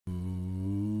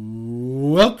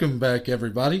Welcome back,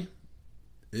 everybody.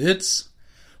 It's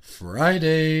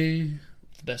Friday.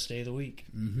 The best day of the week.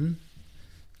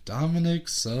 Dominic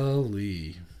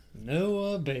Sully.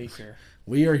 Noah Baker.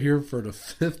 We are here for the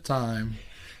fifth time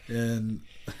in,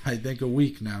 I think, a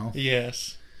week now.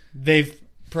 Yes. They've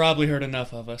probably heard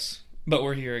enough of us, but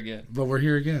we're here again. But we're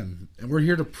here again. And we're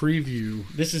here to preview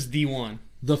This is the one.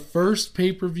 the first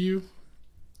pay-per-view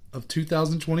of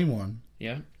 2021.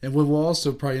 Yeah. And what will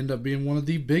also probably end up being one of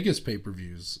the biggest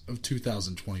pay-per-views of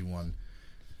 2021.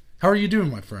 How are you doing,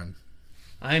 my friend?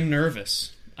 I'm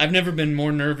nervous. I've never been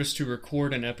more nervous to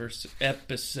record an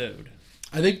episode.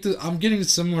 I think I'm getting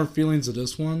similar feelings of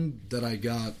this one that I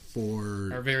got for...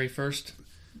 Our very first.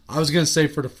 I was going to say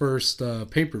for the first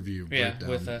pay-per-view breakdown.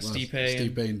 With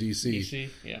Stipe and DC.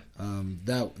 Yeah.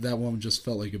 That one just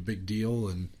felt like a big deal,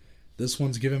 and this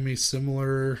one's giving me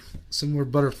similar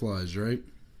butterflies, right?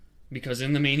 Because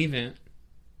in the main event,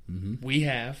 we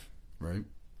have Right.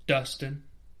 Dustin,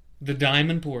 the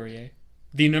Diamond Poirier,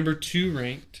 the number 2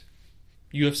 ranked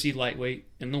UFC lightweight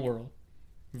in the world,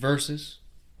 versus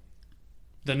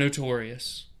the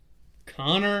notorious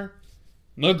Conor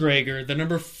McGregor, the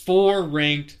number 4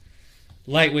 ranked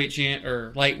lightweight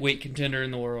contender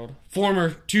in the world,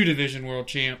 former 2-division world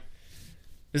champ.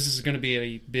 This is going to be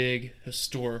a big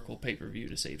historical pay-per-view,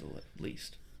 to say the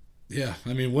least. Yeah,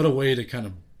 I mean, what a way to kind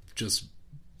of just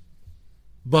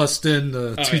bust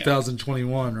into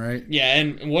 2021, right? Yeah,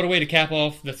 and what a way to cap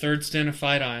off the third stint of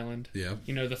Fight Island. Yeah.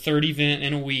 You know, the third event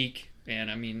in a week,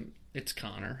 and I mean, it's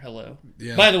Conor. Hello.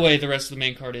 Yeah. By the way, the rest of the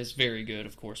main card is very good.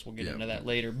 Of course, we'll get Yeah. into that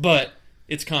later. But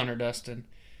it's Conor, Dustin.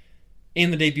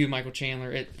 And the debut of Michael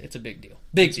Chandler, it's a big deal.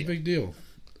 It's a big deal.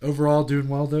 Overall, doing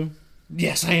well, though?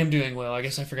 Yes, I am doing well. I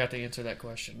guess I forgot to answer that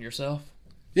question. Yourself?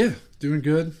 Yeah, doing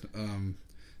good.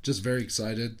 Just very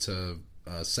excited to...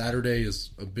 Saturday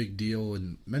is a big deal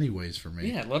in many ways for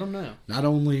me. Yeah, let them know. Not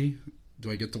only do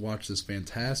I get to watch this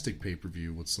fantastic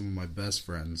pay-per-view with some of my best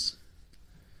friends,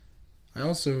 I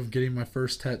also am getting my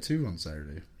first tattoo on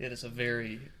Saturday. It is a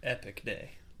very epic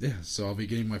day. Yeah, so I'll be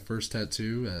getting my first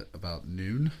tattoo at about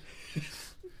noon.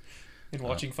 And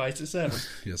watching fights at 7.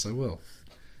 Yes, I will.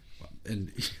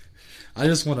 And I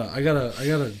just want to, I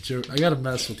gotta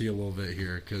mess with you a little bit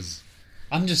here, because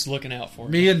I'm just looking out for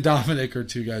me you. and Dominic are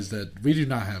two guys that we do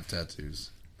not have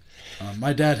tattoos.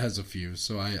 My dad has a few,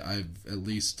 so I've at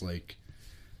least, like,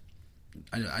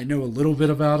 I know a little bit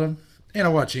about him. And I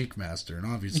watch Ink Master, and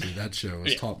obviously that show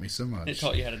has taught me so much. It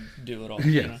taught you how to do it all.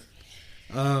 Yeah.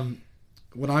 You know?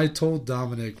 When I told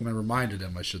Dominic, when I reminded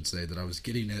him, I should say, that I was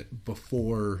getting it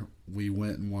before we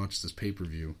went and watched this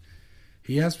pay-per-view,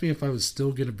 he asked me if I was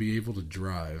still going to be able to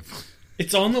drive.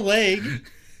 It's on the leg.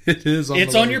 It is on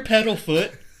It's the on leg. your pedal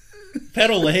foot,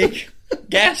 pedal leg,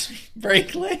 gas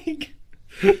brake leg.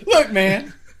 Look,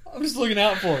 man, I'm just looking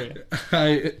out for you.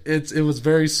 It was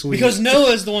very sweet. Because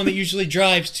Noah's the one that usually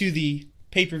drives to the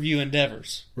pay-per-view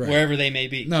endeavors, Right. wherever they may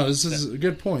be. No, this is a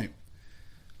good point.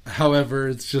 However,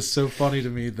 it's just so funny to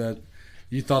me that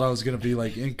you thought I was going to be,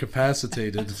 like,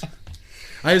 incapacitated.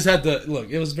 I just had to... Look,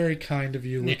 it was very kind of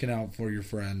you looking out for your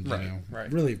friend. Right, you know.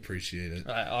 right. Really appreciate it.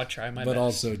 I'll try my But best.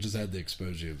 also just had to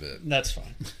expose you a bit. That's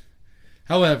fine.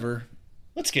 However,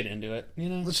 Let's get into it, you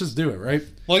know? let's just do it, right?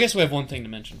 Well, I guess we have one thing to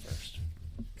mention first.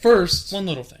 First, One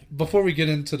little thing. before we get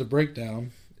into the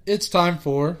breakdown, it's time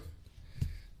for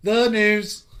the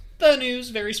news. The news,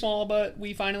 very small, but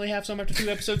we finally have some after 2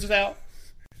 episodes without.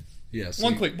 Yes.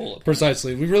 One quick bullet point.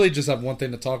 Precisely. We really just have one thing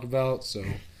to talk about. So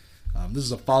this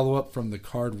is a follow-up from the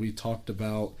card we talked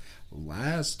about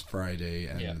last Friday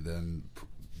and then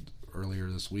earlier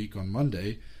this week on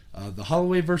Monday. The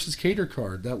Holloway versus Cater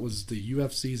card. That was the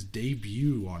UFC's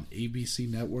debut on ABC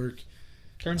Network.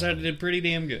 Turns out it did pretty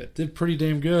damn good. Did pretty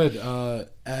damn good.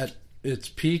 At its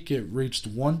peak, it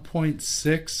reached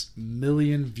 1.6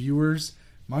 million viewers.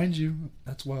 Mind you,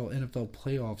 that's while NFL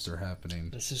playoffs are happening.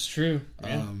 This is true.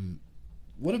 Yeah.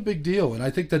 What a big deal. And I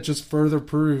think that just further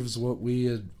proves what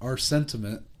our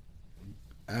sentiment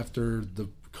after the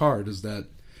card is that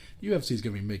UFC is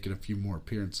going to be making a few more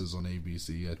appearances on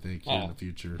ABC, I think, here in the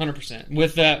future. 100%.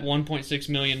 With that 1.6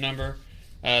 million number,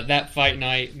 that fight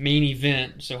night main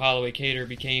event, so Holloway Cater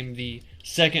became the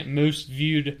second most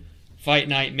viewed fight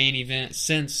night main event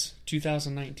since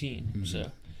 2019. Mm-hmm.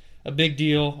 So a big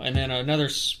deal. And then another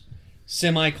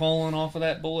semicolon off of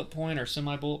that bullet point, or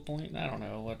semi-bullet point. I don't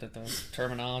know what the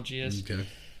terminology is. Okay.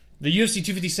 The UFC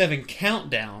 257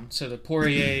 countdown, so the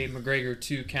Poirier McGregor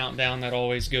 2 countdown that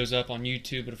always goes up on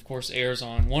YouTube, but of course airs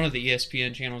on one of the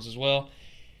ESPN channels as well,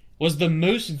 was the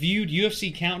most viewed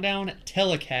UFC countdown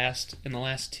telecast in the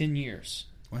last 10 years.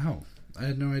 Wow. I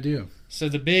had no idea. So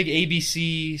the big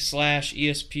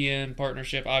ABC/ESPN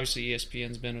partnership, obviously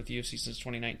ESPN's been with UFC since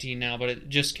 2019 now, but it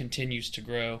just continues to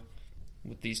grow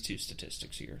with these two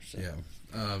statistics here. So. Yeah.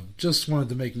 Just wanted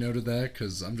to make note of that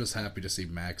because I'm just happy to see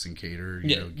Max and Cater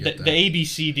get the that. The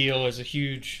ABC deal is a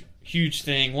huge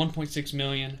thing. $1.6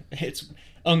 million. It's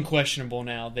unquestionable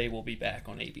now they will be back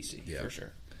on ABC for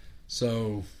sure.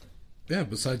 So, yeah,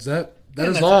 besides that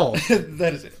is all.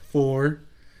 That is it. For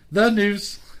the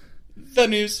news. The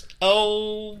news.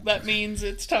 Oh, that means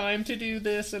it's time to do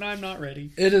this, and I'm not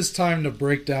ready. It is time to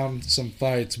break down some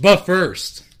fights. But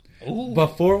first,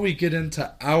 before we get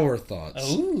into our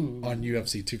thoughts on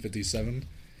UFC 257,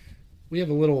 we have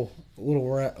a little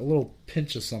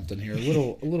pinch of something here. A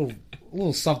little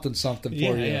something for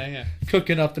you. Yeah.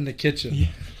 Cooking up in the kitchen. Yeah.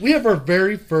 We have our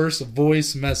very first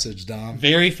voice message, Dom.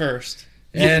 Very first.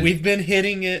 And we've been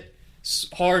hitting it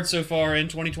hard so far in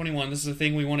 2021. This is the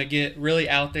thing we want to get really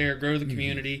out there, grow the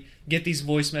community, get these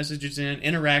voice messages in,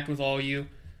 interact with all you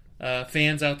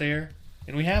fans out there,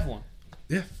 and we have one.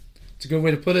 Yeah, it's a good way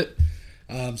to put it.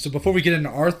 So before we get into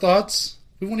our thoughts,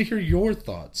 we want to hear your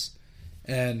thoughts.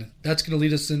 And that's going to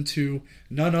lead us into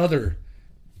none other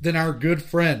than our good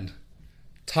friend,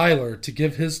 Tyler, to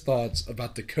give his thoughts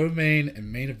about the co-main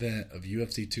and main event of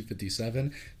UFC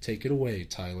 257. Take it away,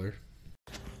 Tyler.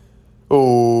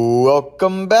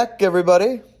 Welcome back,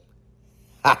 everybody.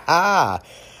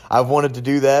 I've wanted to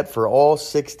do that for all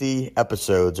 60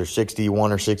 episodes, or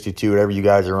 61 or 62, whatever you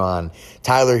guys are on.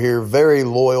 Tyler here, very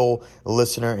loyal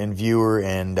listener and viewer,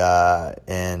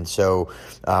 and so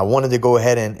I wanted to go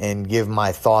ahead and give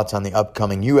my thoughts on the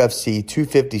upcoming UFC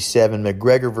 257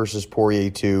 McGregor versus Poirier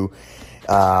 2.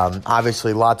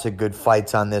 Obviously, lots of good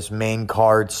fights on this main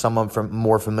card. Some I'm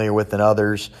more familiar with than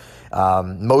others.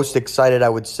 Most excited, I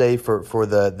would say, for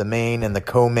the main and the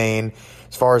co-main.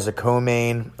 As far as the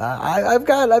co-main, I've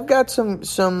got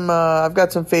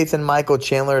some faith in Michael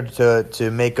Chandler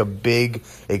to make a big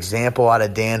example out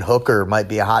of Dan Hooker. Might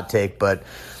be a hot take, but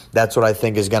that's what I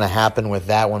think is going to happen with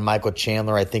that one. Michael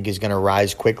Chandler, I think, is going to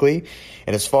rise quickly.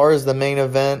 And as far as the main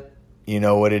event, you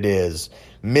know what it is.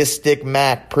 Mystic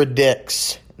Mac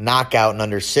predicts knockout in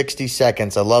under 60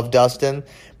 seconds. I love Dustin,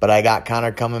 but I got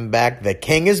Conor coming back. The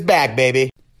king is back, baby.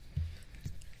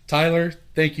 Tyler,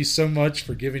 thank you so much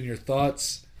for giving your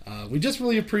thoughts. We just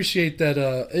really appreciate that.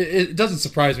 It doesn't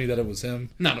surprise me that it was him.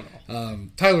 Not at all.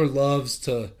 Tyler loves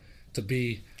to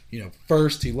be,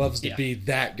 first. He loves to be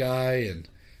that guy,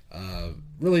 and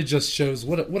really just shows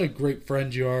what a great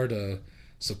friend you are to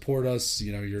support us.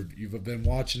 You've been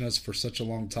watching us for such a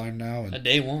long time now, and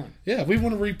day one. Yeah, we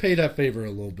want to repay that favor a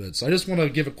little bit. So I just want to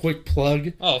give a quick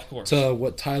plug. Oh, of course. To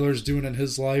what Tyler's doing in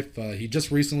his life. He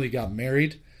just recently got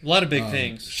married. A lot of big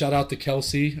things. Shout out to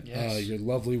Kelsey, yes. Your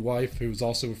lovely wife, who's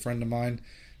also a friend of mine.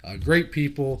 Great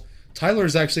people. Tyler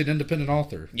is actually an independent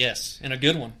author. Yes, and a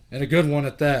good one. And a good one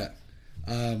at that.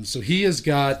 So he has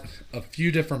got a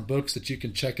few different books that you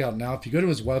can check out now. If you go to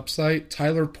his website,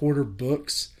 Tyler Porter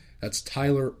Books, that's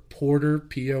Tyler Porter,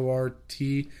 Porter,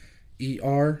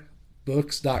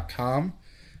 books.com.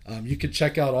 You can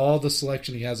check out all the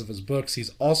selection he has of his books. He's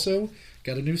also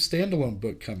got a new standalone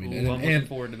book coming. I'm looking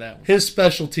forward to that one. His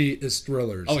specialty is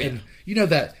thrillers. Oh, yeah. And you know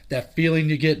that feeling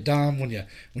you get, Dom, when you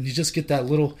just get that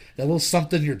little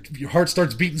something, your heart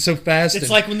starts beating so fast. It's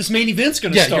like when this main event's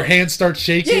going to start. Yeah, your hands start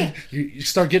shaking. Yeah. You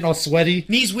start getting all sweaty.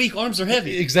 Knees weak, arms are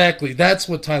heavy. Exactly. That's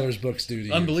what Tyler's books do to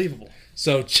you. Unbelievable.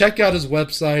 So check out his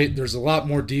website. There's a lot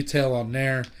more detail on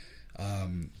there.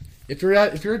 If you're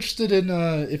interested in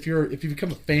if you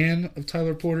become a fan of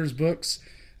Tyler Porter's books,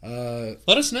 let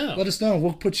us know. Let us know.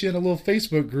 We'll put you in a little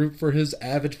Facebook group for his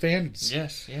avid fans.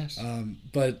 Yes.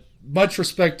 But much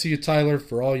respect to you, Tyler,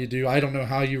 for all you do. I don't know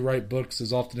how you write books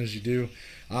as often as you do.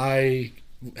 I'm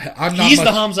not. He's the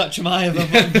Hamzat Chimaev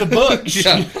of the books.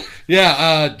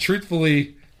 Yeah.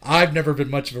 Truthfully, I've never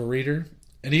been much of a reader,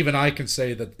 and even I can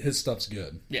say that his stuff's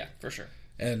good. Yeah, for sure.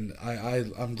 And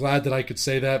I'm glad that I could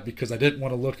say that because I didn't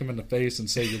want to look him in the face and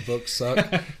say your books suck.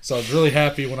 So I was really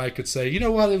happy when I could say, you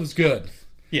know what, it was good.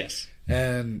 Yes.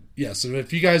 And yeah, so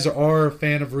if you guys are a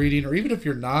fan of reading, or even if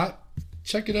you're not,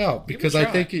 check it out because I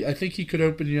think he could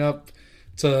open you up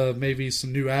to maybe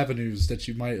some new avenues that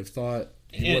you might have thought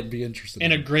you wouldn't be interested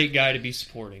in. And a great guy to be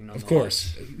supporting. Of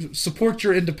course. Support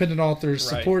your independent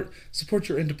authors. Right. Support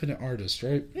your independent artists,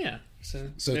 right? Yeah.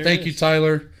 So thank you,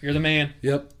 Tyler. You're the man.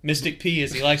 Yep. Mystic P,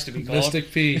 as he likes to be called.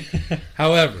 Mystic P.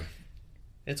 However,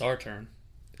 it's our turn.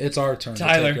 It's our turn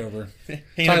Tyler, to take over.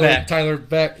 Tyler,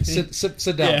 back. Sit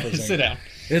down for a second. Sit down.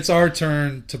 It's our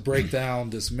turn to break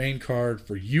down this main card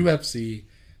for UFC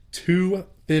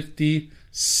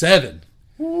 257.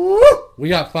 Woo! We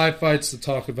got 5 fights to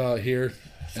talk about here.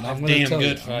 And I'm going to damn tell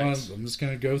good you, fights. I'm just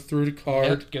going to go through the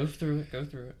card. Yep, go through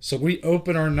it. So we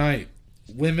open our night.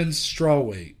 Women's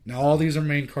strawweight. Now, all these are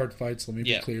main card fights, let me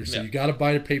be clear. So you got to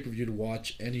buy a pay-per-view to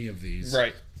watch any of these.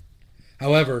 Right.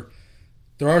 However,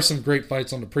 there are some great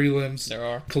fights on the prelims. There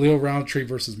are. Khalil Roundtree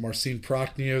versus Marcin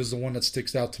Prokhnio is the one that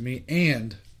sticks out to me.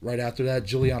 And right after that,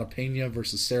 Juliana Pena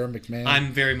versus Sarah McMahon.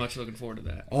 I'm very much looking forward to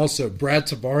that. Also, Brad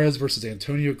Tavares versus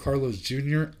Antonio Carlos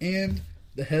Jr. And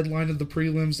the headline of the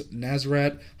prelims,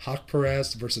 Nasrat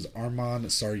Haqparast versus Arman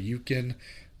Saryukin.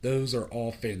 Those are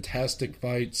all fantastic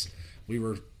fights. We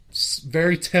were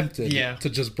very tempted to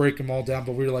just break them all down,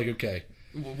 but we were like, okay.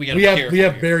 We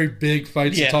have very big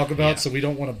fights to talk about, so we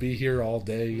don't want to be here all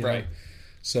day. You know?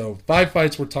 So 5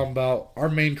 fights we're talking about. Our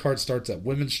main card starts at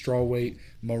women's strawweight.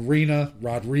 Marina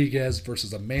Rodriguez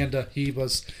versus Amanda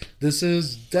Ribas. This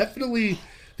is definitely,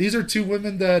 these are 2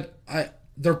 women that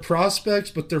they're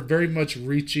prospects, but they're very much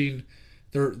reaching.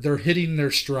 They're hitting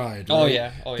their stride.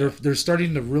 Right? They're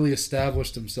starting to really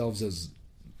establish themselves as.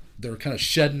 They're kind of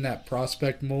shedding that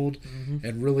prospect mold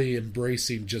and really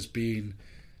embracing just being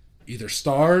either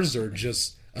stars or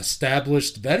just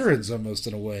established veterans almost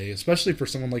in a way, especially for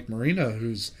someone like Marina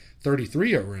who's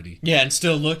 33 already. Yeah, and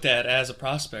still looked at as a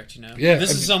prospect, you know. Yeah, this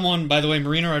is someone, by the way,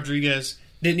 Marina Rodriguez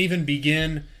didn't even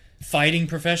begin fighting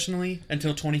professionally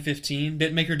until 2015.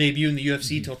 Didn't make her debut in the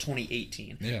UFC until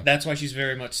 2018. Yeah. That's why she's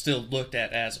very much still looked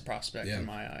at as a prospect in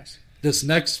my eyes. This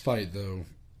next fight, though,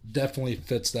 definitely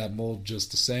fits that mold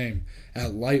just the same.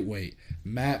 At lightweight,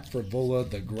 Matt Frevola,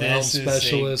 the ground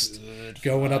specialist,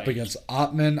 going up against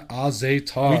Otman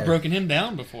Azaitar. We've broken him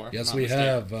down before. Yes, we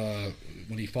have.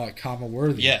 When he fought Kama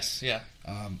Worthy. Yes, yeah.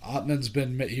 Otman's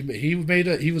been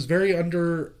he was very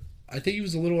under. I think he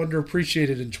was a little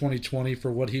underappreciated in 2020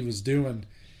 for what he was doing,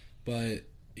 but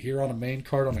here on a main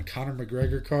card, on a Conor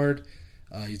McGregor card,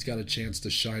 he's got a chance to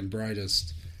shine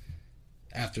brightest.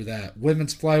 After that,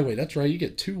 women's flyweight. That's right, you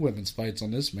get 2 women's fights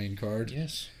on this main card.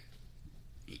 Yes.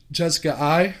 Jessica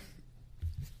Ai,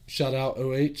 shout out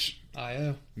OH.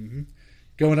 IO.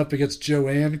 Going up against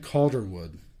Joanne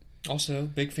Calderwood. Also,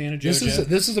 big fan of JoJo.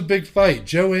 This is a big fight.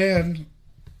 Joanne,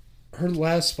 her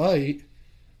last fight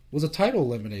was a title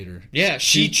eliminator. Yeah,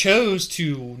 she chose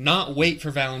to not wait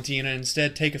for Valentina,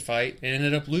 instead take a fight, and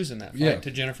ended up losing that fight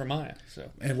to Jennifer Maia. So,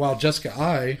 and while Jessica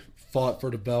Ai fought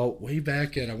for the belt way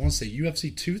back at, I want to say,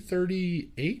 UFC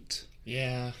 238?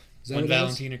 Yeah. When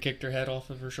Valentina kicked her head off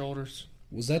of her shoulders.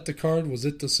 Was that the card? Was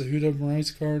it the Cejudo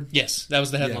Moraes card? Yes, that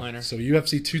was the headliner. Yeah. So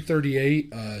UFC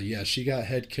 238, she got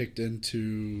head kicked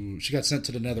she got sent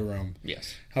to the Netherrealm.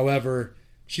 Yes. However,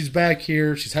 she's back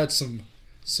here. She's had some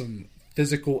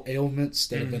physical ailments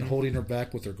that have been holding her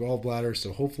back with her gallbladder,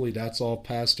 so hopefully that's all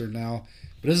past her now.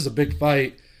 But this is a big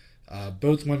fight.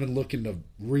 Both women looking to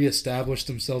reestablish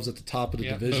themselves at the top of the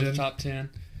division. Both top 10.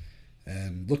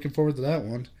 And looking forward to that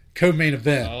one. Co-main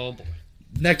event. Oh, boy.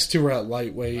 Next 2 are at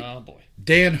lightweight. Oh, boy.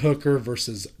 Dan Hooker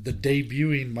versus the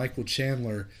debuting Michael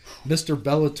Chandler. Mr.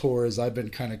 Bellator, as I've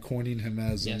been kind of coining him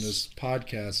as in this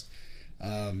podcast.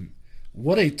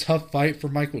 What a tough fight for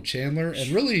Michael Chandler.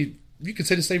 And really, you could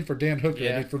say the same for Dan Hooker.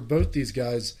 Yeah. I mean, for both these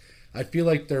guys, I feel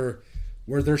like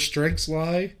where their strengths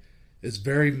lie is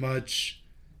very much,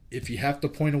 if you have to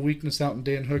point a weakness out in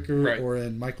Dan Hooker or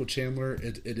in Michael Chandler,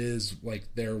 it is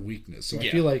like their weakness. So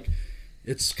I feel like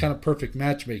it's kind of perfect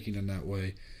matchmaking in that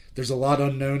way. There's a lot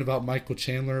unknown about Michael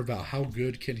Chandler, about how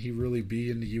good can he really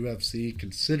be in the UFC,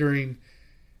 considering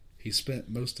he spent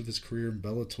most of his career in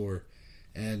Bellator.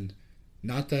 And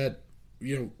not that,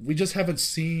 we just haven't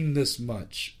seen this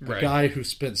much. Right. A guy who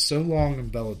spent so long in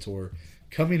Bellator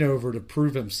coming over to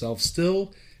prove himself,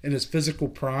 still in his physical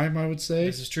prime, I would say.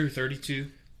 This is true, 32.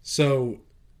 So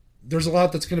there's a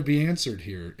lot that's going to be answered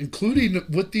here, including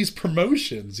with these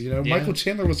promotions. Michael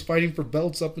Chandler was fighting for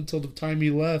belts up until the time he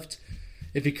left.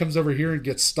 If he comes over here and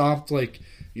gets stomped, like,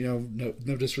 no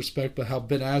disrespect, but how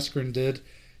Ben Askren did,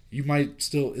 you might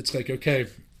still, it's like, okay,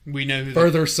 we know who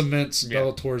further cements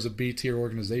Bellator as a B-tier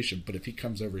organization. But if he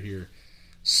comes over here,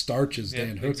 starches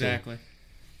Dan Hooker. Exactly.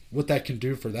 What that can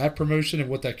do for that promotion and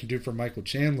what that can do for Michael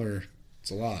Chandler,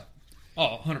 it's a lot.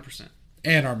 Oh, 100%.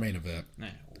 And our main event. Nah.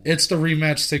 It's the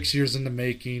rematch 6 years in the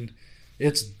making.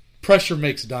 It's pressure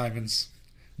makes diamonds.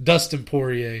 Dustin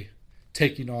Poirier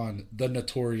taking on the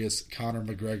notorious Conor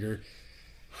McGregor.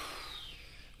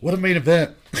 What a main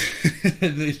event.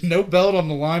 No belt on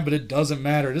the line, but it doesn't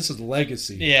matter. This is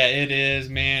legacy. Yeah, it is,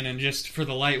 man. And just for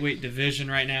the lightweight division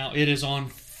right now, it is on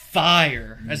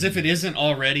fire. As if it isn't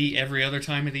already every other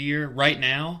time of the year. Right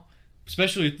now,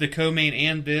 especially with the co-main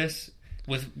and this,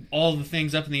 with all the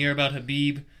things up in the air about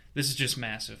Khabib This is just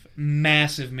massive.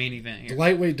 Massive main event The here.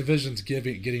 lightweight division's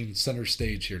getting center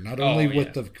stage here. Not only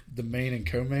with the main and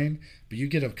co-main, but you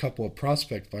get a couple of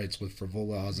prospect fights with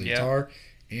Frevola Azaitar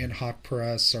and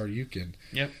Haqparast Saryukin.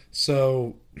 Yep.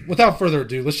 So, without further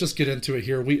ado, let's just get into it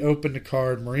here. We opened the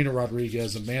card. Marina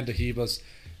Rodriguez, Amanda Ribas.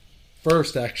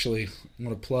 First, actually, I'm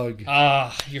going to plug.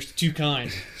 You're too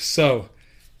kind. So,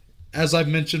 as I've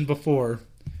mentioned before,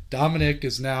 Dominic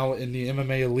is now in the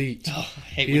MMA elite. I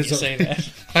hate when you say that.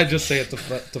 I just say it to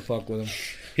fuck with him.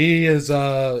 He is.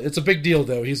 It's a big deal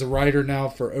though. He's a writer now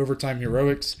for Overtime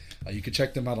Heroics. You can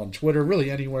check them out on Twitter,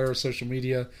 really anywhere, social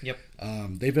media. Yep.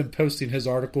 They've been posting his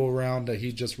article around that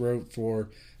he just wrote for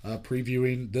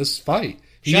previewing this fight.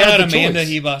 Shout out Amanda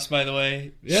Ribas, by the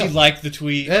way. Yeah. She liked the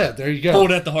tweet. Yeah, there you go.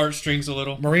 Pulled at the heartstrings a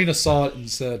little. Marina saw it and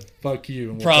said, "Fuck you."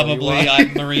 And we'll Probably,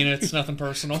 Marina. It's nothing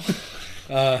personal.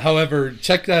 However,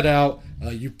 check that out.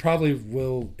 You probably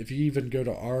will, if you even go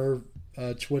to our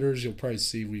Twitters, you'll probably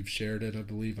see we've shared it, I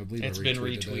believe. It's been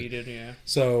retweeted, yeah.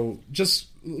 So just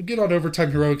get on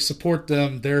Overtime Heroics, support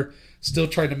them. They're still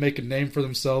trying to make a name for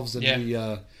themselves in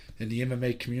the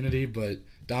MMA community, but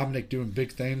Dominic doing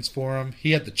big things for him.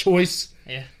 He had the choice.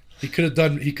 Yeah. He could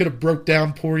have broke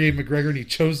down Poirier McGregor, and he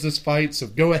chose this fight. So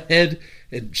go ahead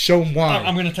and show him why.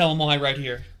 I'm going to tell him why right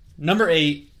here. Number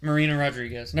 8, Marina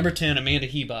Rodriguez. Number 10, Amanda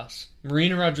Ribas.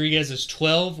 Marina Rodriguez is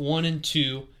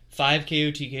 12-1-2, 5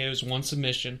 KO TKOs, 1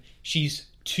 submission. She's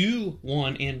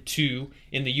 2-1-2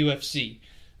 in the UFC.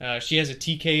 She has a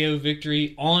TKO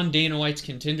victory on Dana White's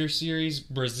Contender Series,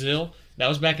 Brazil. That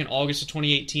was back in August of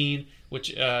 2018,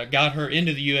 which got her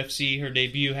into the UFC, her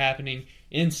debut happening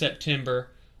in September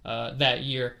that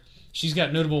year. She's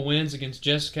got notable wins against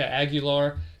Jessica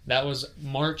Aguilar. That was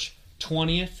March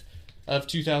 20th of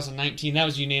 2019. That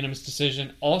was a unanimous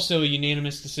decision. Also a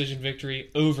unanimous decision victory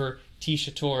over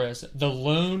Tisha Torres. The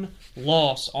lone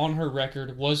loss on her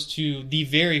record was to the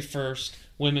very first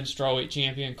women's strawweight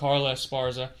champion, Carla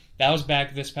Esparza. That was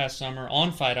back this past summer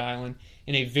on Fight Island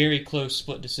in a very close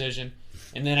split decision.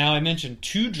 And then, how I mentioned,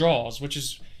 2 draws, which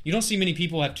is, you don't see many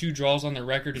people have 2 draws on their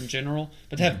record in general,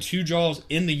 but to have 2 draws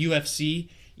in the UFC,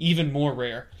 even more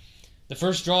rare. The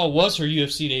first draw was her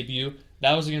UFC debut.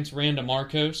 That was against Randa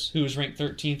Marcos, who was ranked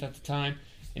 13th at the time.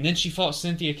 And then she fought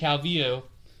Cynthia Calvillo,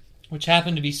 which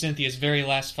happened to be Cynthia's very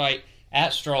last fight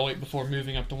at strawweight before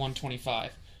moving up to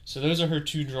 125. So those are her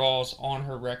 2 draws on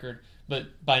her record.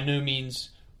 But by no means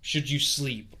should you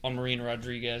sleep on Marina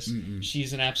Rodriguez. Mm-mm.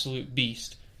 She's an absolute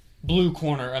beast. Blue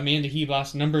corner, Amanda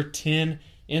Ribas, number 10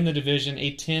 in the division,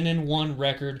 a 10-1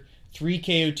 record, 3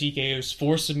 KO TKOs,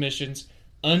 4 submissions,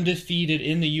 undefeated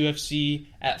in the UFC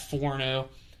at 4-0.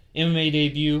 MMA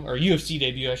debut, or UFC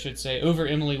debut, I should say, over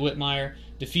Emily Whitmire,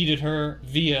 defeated her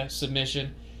via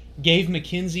submission. Gave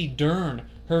Mackenzie Dern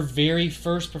her very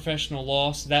first professional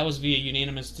loss. That was via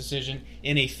unanimous decision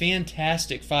in a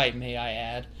fantastic fight, may I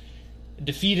add.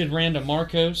 Defeated Randa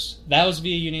Marcos. That was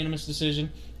via unanimous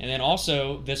decision. And then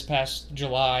also, this past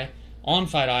July, on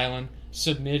Fight Island,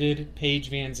 submitted Paige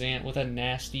Van Zandt with a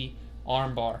nasty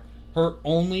armbar. Her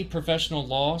only professional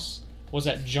loss was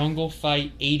at Jungle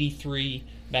Fight 83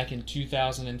 back in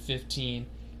 2015.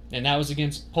 And that was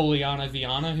against Poliana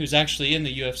Viana, who's actually in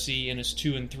the UFC and is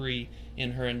 2-3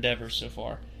 in her endeavors so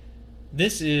far.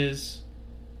 This is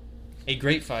a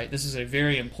great fight. This is a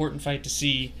very important fight to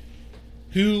see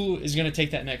who is going to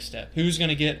take that next step. Who's going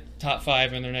to get top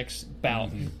 5 in their next bout.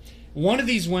 Mm-hmm. One of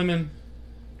these women,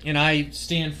 and I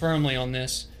stand firmly on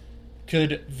this,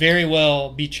 could very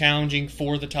well be challenging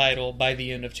for the title by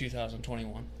the end of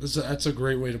 2021. That's a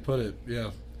great way to put it,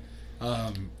 yeah.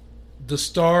 The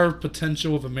star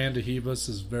potential of Amanda Ribas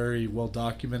is very well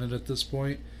documented at this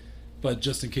point. But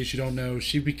just in case you don't know,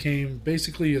 she became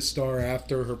basically a star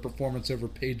after her performance over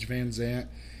Paige Van Zandt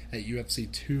at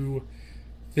UFC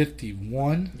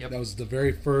 251. Yep. That was the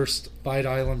very first Fight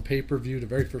Island pay-per-view, the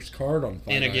very first card on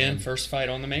Fight Island. And again, first fight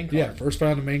on the main card. Yeah, first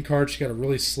fight on the main card. She got a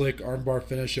really slick armbar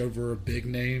finish over a big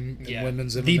name in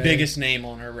women's MMA. The biggest name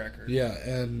on her record. Yeah,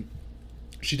 and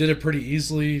she did it pretty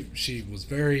easily. She was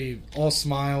very all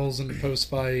smiles in the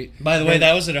post-fight. By the way,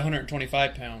 that was at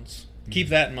 125 pounds. Keep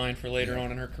that in mind for later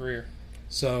on in her career.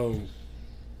 So,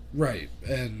 right.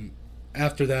 And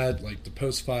after that, like the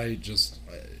post-fight, just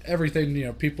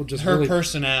everything, people just her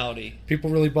personality.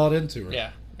 People really bought into her.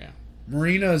 Yeah.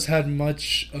 Marina has had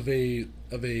much of a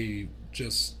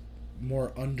just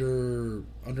more under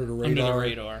the radar. Under the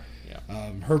radar,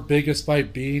 yeah. Her biggest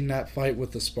fight being that fight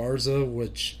with Esparza,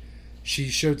 which she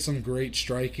showed some great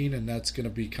striking, and that's going to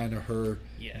be kind of her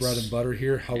bread and butter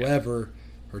here. However,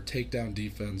 her takedown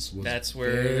defense was that's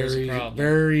where there's a problem.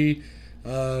 Very,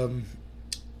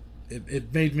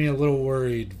 it made me a little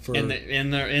worried for. And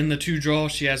in the 2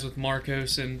 draws she has with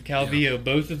Marcos and Calvillo,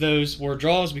 both of those were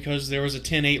draws because there was a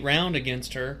 10-8 round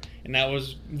against her, and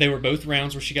they were both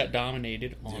rounds where she got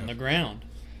dominated on the ground.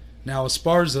 Now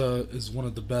Esparza is one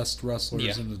of the best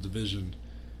wrestlers in the division.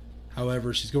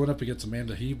 However, she's going up against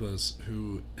Amanda Ribas,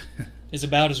 who is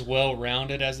about as well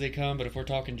rounded as they come. But if we're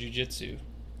talking jiu-jitsu,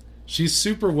 she's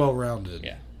super well rounded.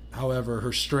 Yeah. However,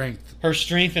 her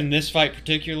strength in this fight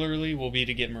particularly will be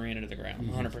to get Marina to the ground,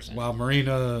 100%. While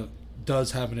Marina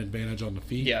does have an advantage on the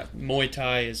feet. Yeah, Muay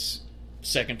Thai is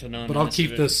second to none. But I'll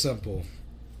keep this simple.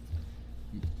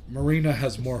 Marina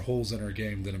has more holes in her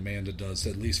game than Amanda does,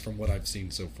 at least from what I've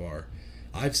seen so far.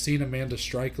 I've seen Amanda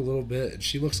strike a little bit, and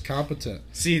she looks competent.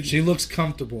 She looks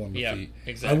comfortable on the feet.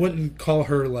 Exactly. I wouldn't call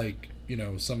her like,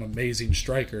 some amazing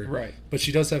striker. Right. But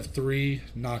she does have 3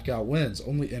 knockout wins,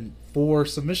 and 4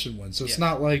 submission wins. So it's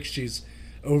not like she's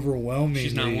overwhelmingly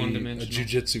she's not one-dimensional. A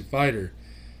jiu-jitsu fighter.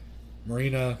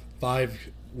 Marina, 5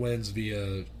 wins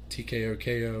via TKO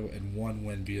KO and 1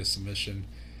 win via submission.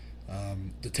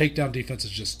 The takedown defense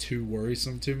is just too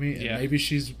worrisome to me. And maybe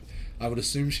I would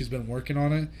assume she's been working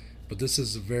on it, but this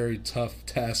is a very tough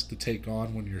task to take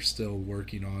on when you're still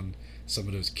working on some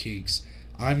of those kinks.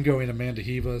 I'm going Amanda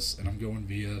Ribas, and I'm going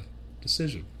via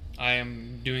decision. I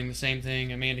am doing the same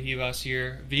thing. Amanda Ribas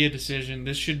here, via decision.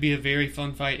 This should be a very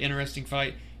fun fight, interesting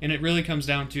fight, and it really comes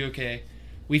down to, okay,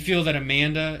 we feel that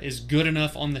Amanda is good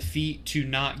enough on the feet to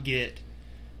not get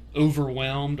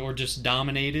overwhelmed or just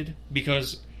dominated,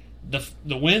 because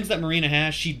the wins that Marina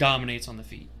has, she dominates on the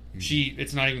feet.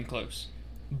 It's not even close.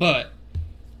 But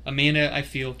Amanda, I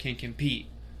feel, can compete.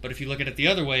 But if you look at it the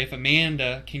other way, if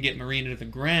Amanda can get Marina to the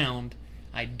ground,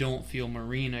 I don't feel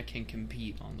Marina can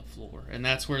compete on the floor. And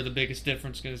that's where the biggest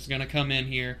difference is going to come in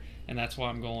here, and that's why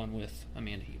I'm going with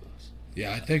Amanda Ribas.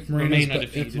 Yeah, I think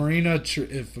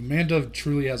if Amanda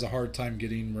truly has a hard time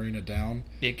getting Marina down,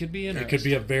 it could be interesting. It could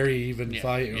be a very even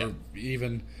fight, or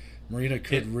even Marina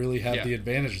could really have the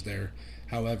advantage there.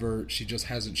 However, she just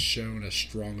hasn't shown a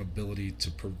strong ability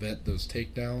to prevent those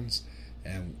takedowns.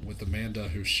 And with Amanda,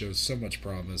 who shows so much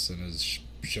promise and is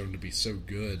shown to be so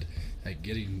good at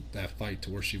getting that fight to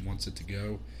where she wants it to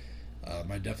go,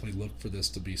 I definitely look for this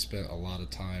to be spent a lot of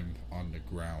time on the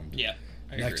ground. Yeah,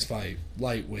 Next fight,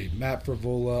 lightweight, Matt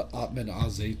Frevola, Otman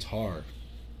Azaitar.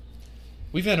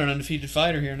 We've had an undefeated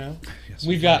fighter here now. Yes,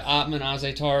 We've got Otman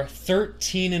Azaitar,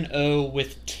 13-0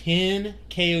 with 10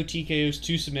 KO TKOs,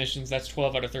 2 submissions. That's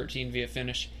 12 out of 13 via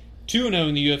finish. 2-0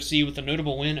 in the UFC with a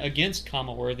notable win against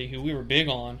Kama Worthy, who we were big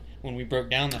on when we broke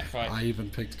down that fight. I even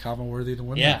picked Kama Worthy to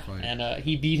win that fight. And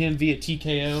he beat him via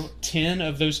TKO. 10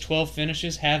 of those 12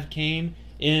 finishes have came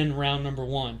in round number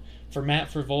 1. For Matt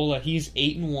Frevola, he's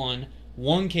 8-1,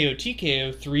 1 KO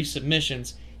TKO, 3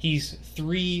 submissions. He's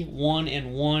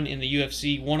 3-1-1 in the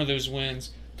UFC. One of those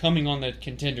wins coming on the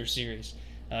Contender Series.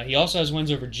 He also has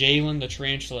wins over Jalen, the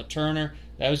Tarantula Turner.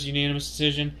 That was a unanimous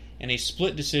decision. And a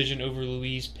split decision over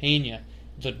Luis Pena.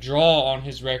 The draw on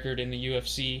his record in the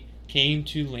UFC came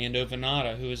to Lando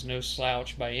Venata, who is no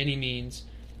slouch by any means.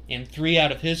 And 3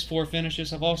 out of his 4 finishes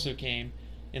have also came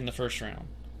in the first round.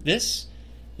 This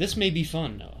may be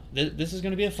fun, Noah. This is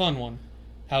going to be a fun one.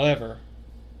 However,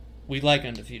 we like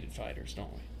undefeated fighters,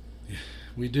 don't we?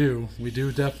 We do. We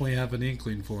do definitely have an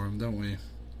inkling for him, don't we?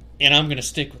 And I'm going to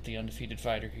stick with the undefeated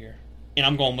fighter here. And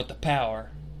I'm going with the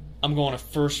power. I'm going a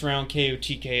first-round KO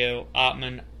TKO,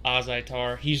 Otman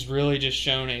Azaitar. He's really just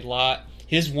shown a lot.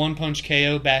 His one-punch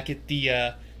KO back at the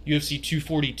UFC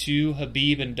 242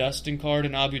 Habib and Dustin card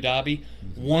in Abu Dhabi,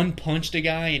 one-punched a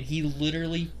guy, and he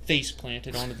literally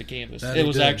face-planted onto the canvas. It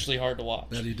was actually hard to watch.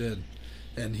 That he did.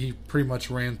 And he pretty much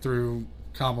ran through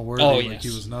Kama Worthy like he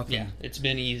was nothing. Yeah, it's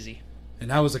been easy. And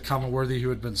that was a Kama Worthy who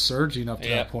had been surging up to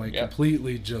that point,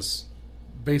 completely just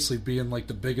basically being like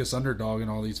the biggest underdog in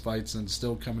all these fights and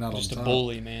still coming out just on top. Just a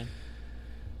bully, man.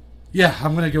 Yeah,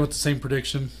 I'm going to go with the same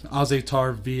prediction.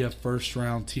 Azaitar via first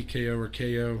round TKO or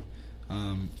KO.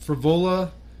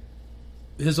 Frevola,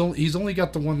 he's only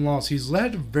got the one loss. He's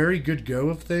had a very good go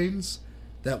of things.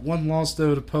 That one loss,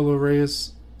 though, to Polo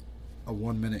Reyes, a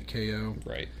 1 minute KO.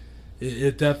 Right.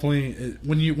 It definitely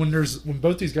when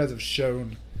both these guys have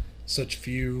shown such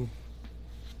few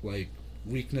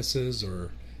weaknesses,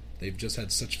 or they've just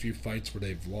had such few fights where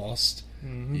they've lost,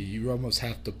 you almost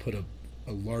have to put a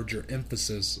larger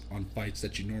emphasis on fights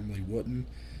that you normally wouldn't.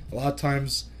 A lot of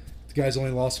times, the guy's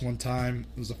only lost one time.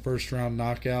 It was a first round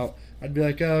knockout. I'd be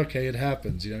like, oh, okay, it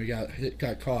happens. He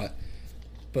got caught.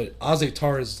 But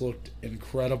Azaitar has looked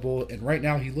incredible, and right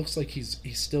now he looks like he's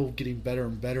still getting better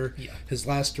and better. Yeah. His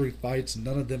last 3 fights,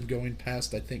 none of them going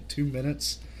past, I think, 2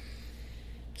 minutes.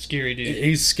 Scary dude.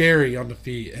 He's scary on the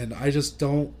feet, and I just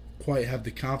don't quite have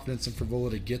the confidence in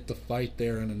Frevola to get the fight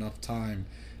there in enough time.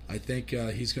 I think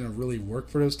he's going to really work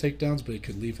for those takedowns, but it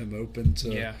could leave him open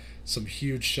to some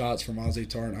huge shots from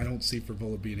Azetar, and I don't see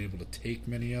Frevola being able to take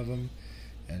many of them.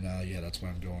 And, that's why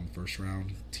I'm going first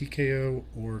round. TKO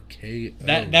or KO.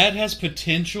 That has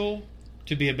potential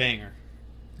to be a banger.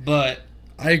 But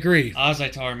I agree.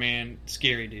 Azetar, man,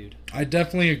 scary dude. I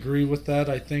definitely agree with that.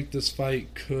 I think this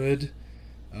fight could,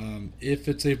 if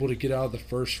it's able to get out of the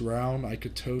first round, I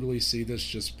could totally see this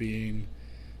just being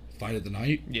fight of the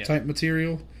night type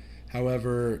material.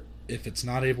 However, if it's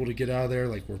not able to get out of there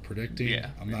like we're predicting,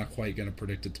 I'm not quite going to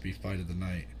predict it to be fight of the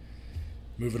night.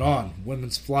 Moving on,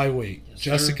 women's flyweight.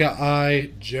 Jessica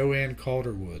Eye, Joanne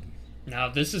Calderwood. Now,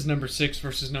 this is number 6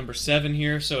 versus number 7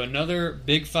 here, so another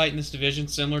big fight in this division,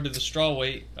 similar to the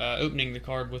strawweight, opening the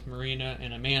card with Marina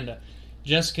and Amanda.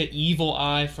 Jessica Evil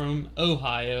Eye from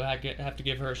Ohio, I have to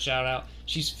give her a shout-out.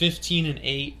 She's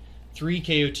 15-8, 3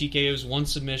 KO TKOs, 1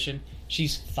 submission.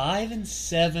 She's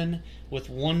 5-7 with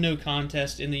 1 no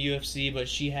contest in the UFC, but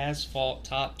she has fought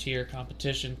top-tier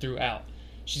competition throughout.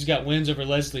 She's got wins over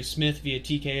Leslie Smith via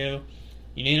TKO,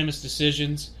 unanimous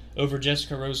decisions over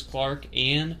Jessica Rose Clark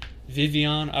and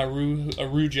Viviane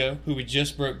Araújo, who we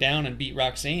just broke down and beat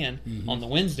Roxanne on the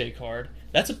Wednesday card.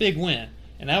 That's a big win,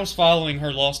 and that was following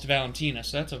her loss to Valentina,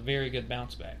 so that's a very good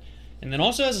bounce back. And then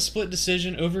also has a split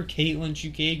decision over Caitlin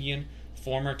Chookagian,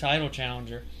 former title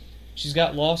challenger. She's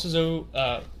got losses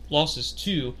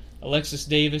to Alexis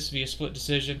Davis via split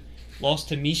decision, lost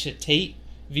to Miesha Tate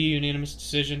via unanimous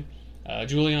decision,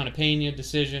 Juliana Pena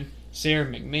decision, Sarah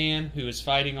McMahon, who is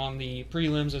fighting on the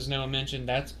prelims, as Noah mentioned,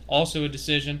 that's also a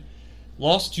decision.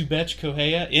 Lost to Betch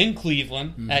Correia in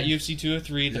Cleveland at UFC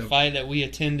 203, the fight that we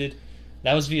attended.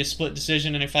 That was via split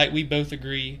decision in a fight we both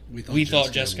agree. We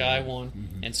thought Jessica Eye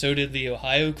won, and so did the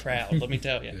Ohio crowd, let me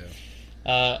tell you.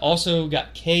 Also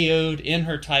got KO'd in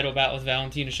her title bout with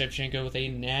Valentina Shevchenko with a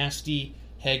nasty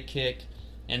head kick.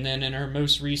 And then in her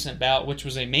most recent bout, which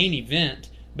was a main event,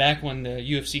 back when the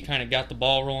UFC kind of got the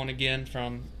ball rolling again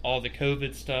from all the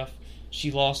COVID stuff, she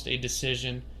lost a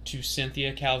decision to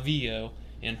Cynthia Calvillo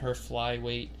in her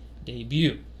flyweight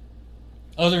debut.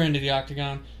 Other end of the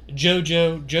octagon,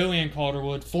 Joanne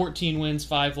Calderwood, 14 wins,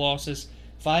 5 losses,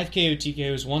 5 KO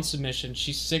TKOs, 1 submission.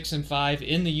 She's 6-5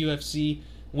 in the UFC.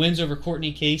 Wins over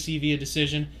Courtney Casey via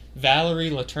decision. Valerie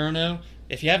Letourneau,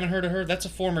 if you haven't heard of her, that's a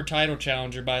former title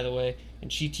challenger, by the way,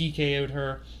 and she TKO'd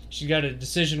her. She's got a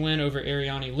decision win over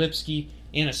Ariane Lipski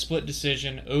and a split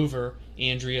decision over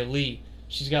Andrea Lee.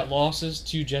 She's got losses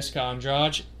to Jessica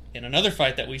Andrade in another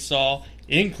fight that we saw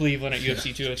in Cleveland at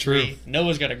UFC 203. True.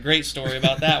 Noah's got a great story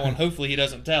about that one. Hopefully he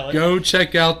doesn't tell it. Go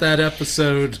check out that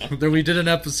episode. We did an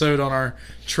episode on our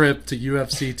trip to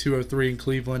UFC 203 in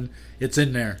Cleveland. It's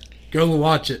in there. Go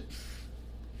watch it.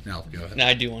 No, go ahead.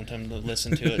 I do want them to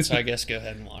listen to it, so I guess go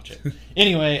ahead and watch it.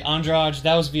 Anyway, Andrade,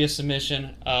 that was via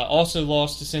submission. Also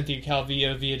lost to Cynthia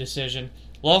Calvillo via decision.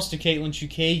 Lost to Caitlin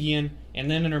Chookagian,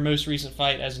 and then in her most recent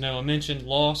fight, as Noah mentioned,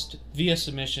 lost via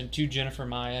submission to Jennifer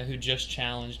Maia, who just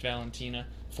challenged Valentina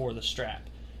for the strap.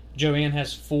 Joanne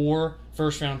has 4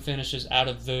 first-round finishes out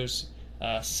of those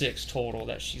 6 total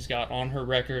that she's got on her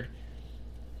record.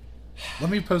 Let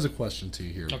me pose a question to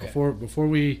you here. Okay. Before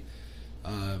we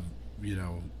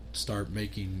start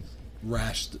making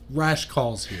rash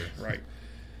calls here. Right.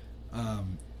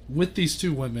 With these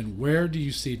 2 women, where do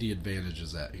you see the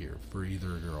advantages at here for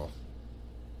either girl?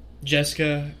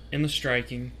 Jessica in the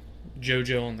striking,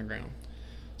 JoJo on the ground.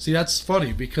 See, that's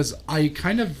funny because I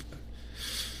kind of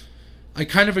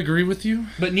agree with you.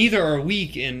 But neither are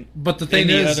weak in But the thing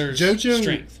is, JoJo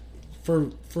strength.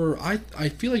 I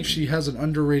feel like she has an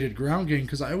underrated ground game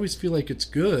because I always feel like it's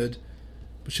good,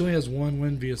 but she only has 1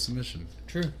 win via submission.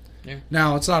 True. Yeah.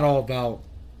 Now, it's not all about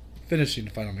finishing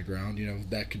the fight on the ground. You know,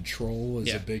 that control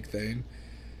is a big thing.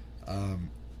 I'm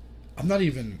not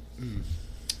even...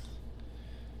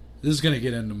 This is going to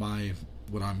get into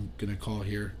what I'm going to call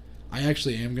here. I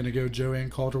actually am going to go Joanne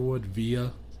Calderwood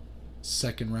via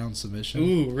second round submission.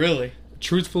 Ooh, really?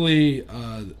 Truthfully,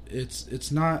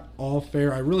 it's not all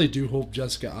fair. I really do hope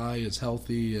Jessica Eye is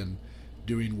healthy and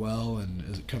doing well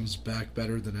and it comes back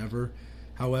better than ever.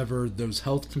 However, those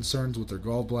health concerns with her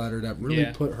gallbladder that really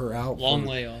put her out long for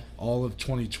layoff all of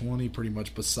 2020 pretty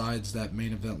much, besides that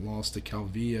main event loss to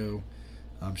Calvillo.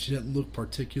 She didn't look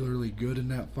particularly good in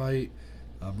that fight.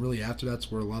 Really after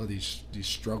that's where a lot of these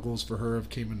struggles for her have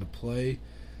came into play.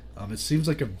 It seems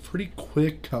like a pretty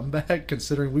quick comeback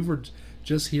considering we were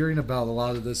just hearing about a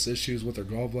lot of this issues with her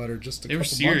gallbladder just a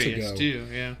couple months ago. Too,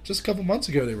 yeah. Just a couple months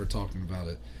ago they were talking about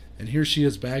it. And here she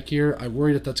is back here. I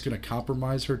worry that that's going to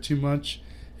compromise her too much.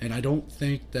 And I don't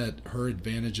think that her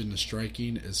advantage in the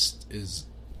striking is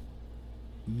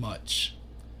much.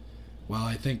 Well,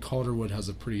 I think Calderwood has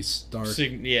a pretty stark,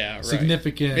 right.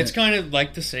 significant. It's kind of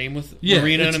like the same with Yeah,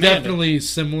 Marina it's and Amanda. definitely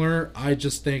similar. I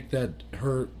just think that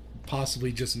her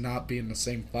possibly just not being the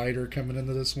same fighter coming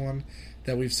into this one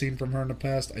that we've seen from her in the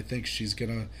past, I think she's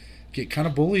going to get kind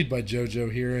of bullied by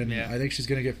JoJo here, and I think she's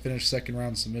going to get finished second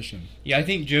round submission. Yeah, I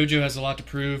think JoJo has a lot to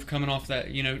prove coming off that.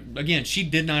 Again, she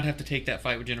did not have to take that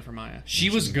fight with Jennifer Maia. She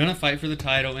was going to fight for the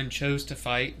title and chose to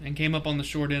fight and came up on the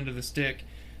short end of the stick.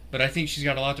 But I think she's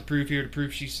got a lot to prove here to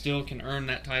prove she still can earn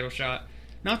that title shot.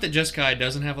 Not that Jessica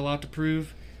doesn't have a lot to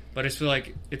prove, but I just feel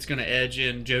like it's going to edge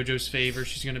in JoJo's favor.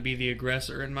 She's going to be the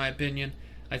aggressor, in my opinion.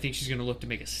 I think she's going to look to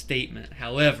make a statement.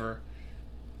 However,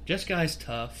 Jessica's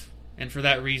tough, and for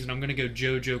that reason, I'm going to go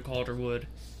JoJo Calderwood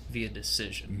via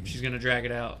decision. Mm-hmm. She's going to drag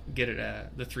it out, get it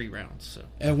at the 3 rounds. So.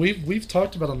 And we've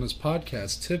talked about on this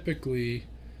podcast, typically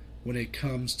when it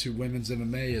comes to women's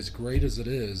MMA, as great as it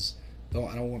is, though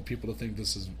I don't want people to think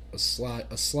this is a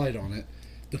slight on it,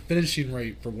 the finishing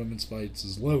rate for women's fights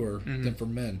is lower than for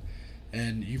men.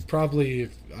 And you've probably,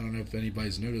 I don't know if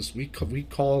anybody's noticed, we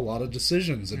call a lot of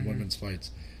decisions in women's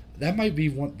fights. That might be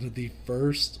one of the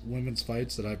first women's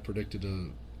fights that I predicted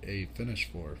a finish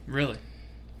for. Really?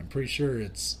 I'm pretty sure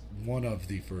it's one of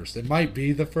the first. It might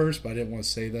be the first, but I didn't want to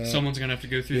say that. Someone's going to have to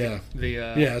go through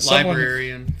the someone,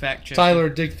 library and fact check. Tyler,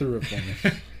 dig through it for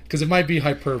me. Because it might be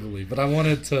hyperbole, but I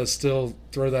wanted to still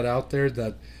throw that out there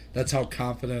that's how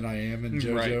confident I am in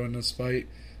JoJo in this fight.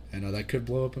 And that could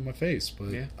blow up in my face,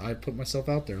 but I put myself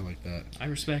out there like that. I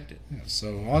respect it. Yeah,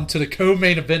 so on to the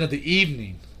co-main event of the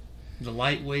evening. The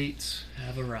lightweights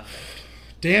have arrived.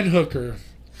 Dan Hooker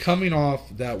coming off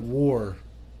that war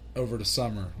over the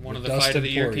summer. One of the Fight of the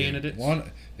Year candidates.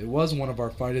 It was one of our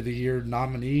Fight of the Year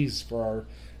nominees for our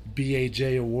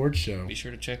BAJ award show. Be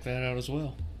sure to check that out as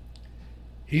well.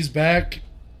 He's back,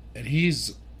 and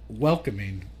he's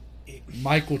welcoming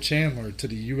Michael Chandler to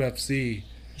the UFC.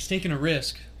 He's taking a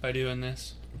risk by doing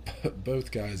this.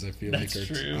 Both guys, I feel That's like,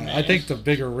 are. True, I think the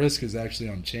bigger risk is actually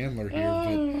on Chandler here.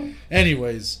 But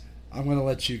anyways, I'm going to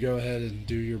let you go ahead and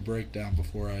do your breakdown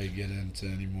before I get into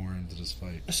this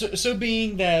fight. So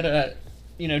being that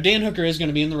Dan Hooker is going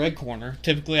to be in the red corner.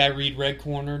 Typically, I read red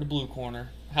corner to blue corner.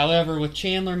 However, with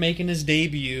Chandler making his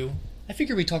debut, I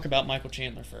figure we talk about Michael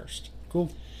Chandler first.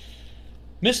 Cool.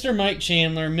 Mr. Mike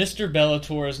Chandler, Mr.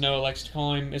 Bellator, as Noah likes to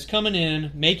call him, is coming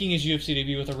in, making his UFC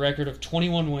debut with a record of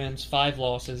 21 wins, 5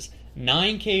 losses,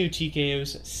 9 KO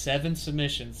TKOs, 7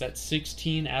 submissions. That's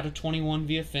 16 out of 21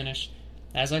 via finish.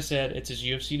 As I said, it's his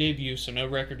UFC debut, so no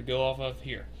record to go off of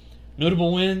here.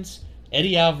 Notable wins,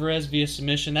 Eddie Alvarez via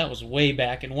submission. That was way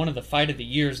back in one of the Fight of the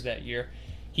Years that year.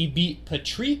 He beat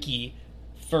Patricky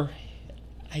for...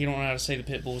 I don't know how to say the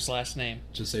Pitbull's last name.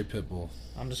 Just say Pitbull.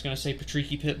 I'm just going to say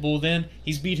Patricky Pitbull then.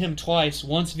 He's beat him twice,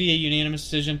 once via unanimous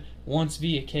decision, once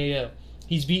via KO.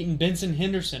 He's beaten Benson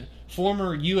Henderson,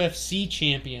 former UFC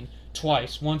champion,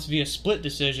 twice, once via split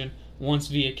decision, once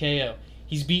via KO.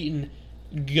 He's beaten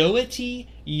Goiti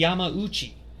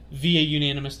Yamauchi via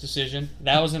unanimous decision.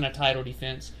 That was in a title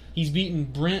defense. He's beaten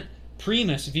Brent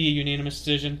Primus via unanimous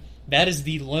decision. That is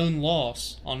the lone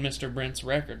loss on Mr. Brent's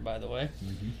record, by the way.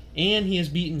 Mm-hmm. And he has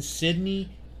beaten Sidney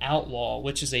Outlaw,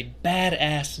 which is a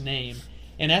badass name.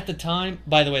 And at the time,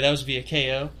 by the way, that was via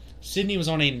KO. Sidney was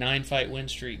on a 9-fight win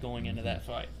streak going into that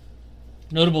fight.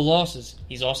 Notable losses.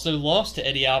 He's also lost to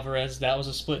Eddie Alvarez. That was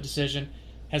a split decision.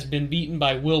 Has been beaten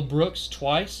by Will Brooks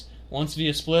twice. Once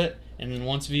via split, and then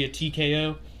once via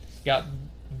TKO. Got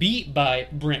beat by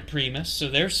Brent Primus, so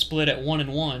they're split at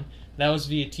 1-1. That was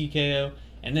via TKO.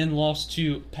 And then lost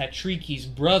to Patricky's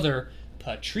brother,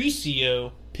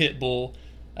 Patricio Pitbull.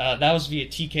 That was via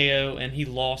TKO, and he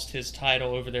lost his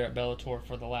title over there at Bellator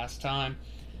for the last time.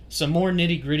 Some more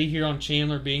nitty-gritty here on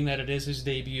Chandler, being that it is his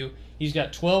debut. He's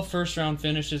got 12 first-round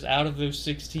finishes out of those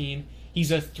 16. He's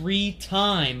a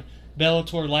 3-time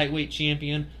Bellator lightweight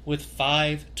champion with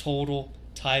 5 total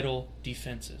title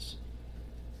defenses.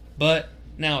 But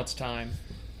now it's time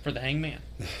for the Hangman.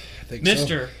 I think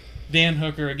Mr. Dan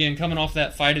Hooker, again, coming off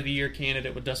that Fight of the Year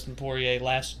candidate with Dustin Poirier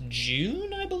last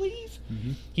June, I believe.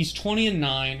 Mm-hmm. He's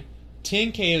 20-9,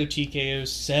 10 KO TKOs,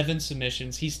 7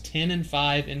 submissions. He's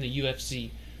 10-5 in the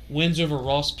UFC. Wins over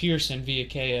Ross Pearson via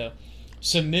KO.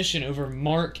 Submission over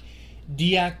Mark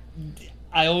Diak.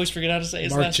 I always forget how to say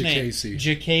his last name.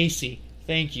 Jacasey.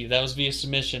 Thank you. That was via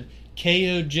submission.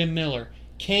 KO'd Jim Miller.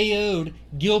 KO'd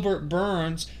Gilbert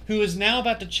Burns, who is now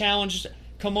about to challenge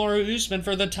Kamaru Usman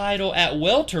for the title at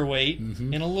welterweight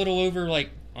in a little over,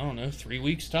 3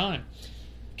 weeks' time.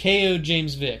 KO'd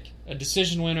James Vick. A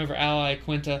decision win over Ally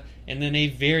Quinta, and then a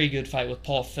very good fight with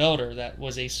Paul Felder that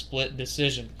was a split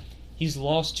decision. He's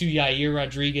lost to Yair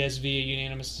Rodriguez via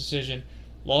unanimous decision,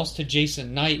 lost to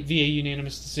Jason Knight via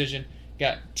unanimous decision.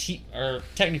 Got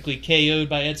technically KO'd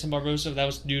by Edson Barbosa. That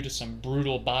was due to some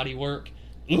brutal body work.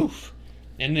 Oof.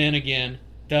 And then again,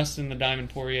 Dustin the Diamond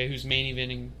Poirier, who's main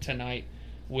eventing tonight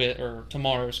or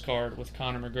tomorrow's card with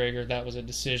Conor McGregor. That was a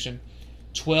decision.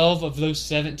 12 of those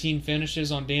 17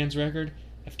 finishes on Dan's record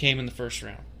have came in the first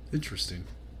round. Interesting.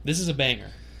 This is a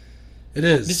banger. It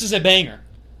is. This is a banger.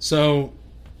 So,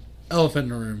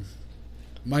 elephant in the room.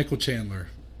 Michael Chandler.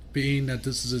 Being that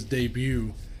this is his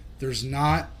debut, there's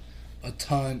not a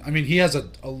ton. I mean, he has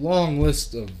a long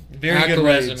list of very good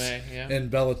resume in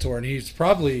Bellator, and he's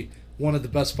probably one of the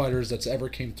best fighters that's ever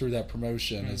came through that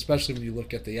promotion, especially when you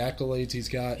look at the accolades he's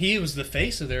got. He was the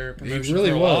face of their promotion really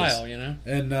for a was. while, you know.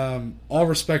 And all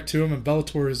respect to him, and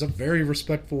Bellator is a very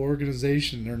respectful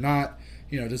organization. They're not,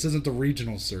 this isn't the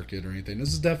regional circuit or anything.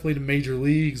 This is definitely the major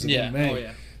leagues in MMA. Oh,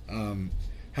 yeah.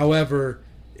 However,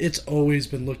 it's always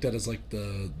been looked at as like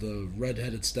the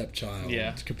redheaded stepchild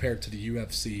compared to the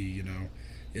UFC.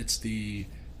 It's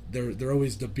they're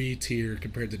always the B tier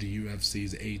compared to the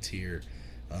UFC's A tier.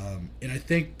 And I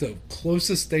think the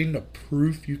closest thing to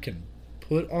proof you can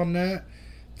put on that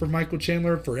for Michael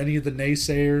Chandler, for any of the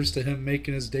naysayers to him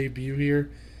making his debut here,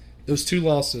 those 2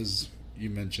 losses you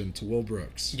mentioned to Will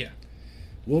Brooks. Yeah.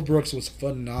 Will Brooks was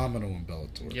phenomenal in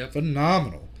Bellator. Yep.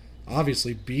 Phenomenal.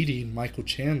 Obviously beating Michael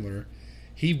Chandler.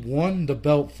 He won the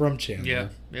belt from Chandler. Yeah.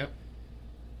 Yep.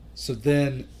 So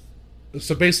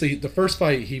basically the first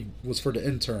fight he was for the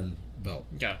intern belt.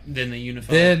 Yeah. Then they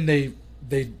unified. Then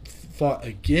they fought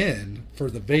again for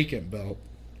the vacant belt,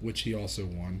 which he also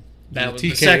won. That was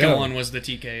the second one was the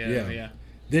TKO. Yeah.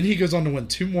 Then he goes on to win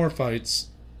 2 more fights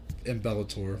in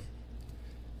Bellator,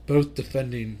 both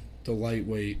defending the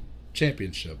lightweight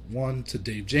championship. One to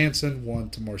Dave Jansen, one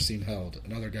to Marcin Held,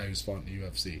 another guy who's fought in the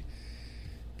UFC.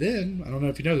 Then, I don't know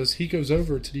if you know this, he goes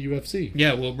over to the UFC.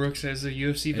 Yeah, Will Brooks has a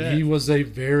UFC vet. And that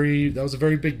was a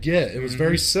very big get. It was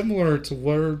very similar to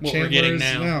where Chandler is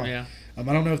now. Yeah. I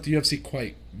don't know if the UFC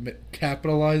quite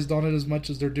capitalized on it as much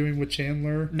as they're doing with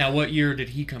Chandler. Now, what year did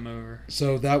he come over?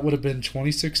 So that would have been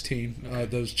 2016. Okay.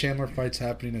 Those Chandler fights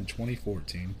happening in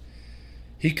 2014.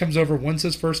 He comes over, wins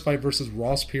his first fight versus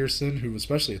Ross Pearson, who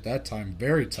especially at that time,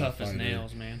 very tough as fighter,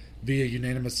 nails, man. Via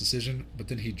unanimous decision, but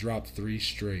then he dropped 3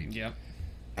 straight. Yep.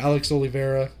 Alex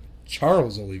Oliveira,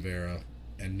 Charles Oliveira,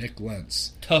 and Nick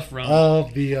Lentz. Tough run. All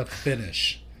via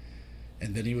finish.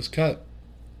 And then he was cut.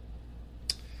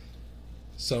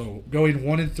 So going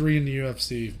 1-3 in the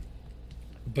UFC,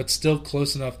 but still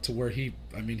close enough to where he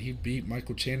beat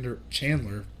Michael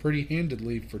Chandler pretty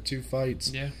handedly for 2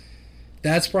 fights. Yeah.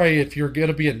 That's probably, if you're going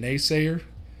to be a naysayer,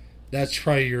 that's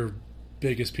probably your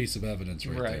biggest piece of evidence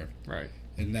right there. Right.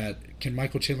 And that, can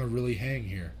Michael Chandler really hang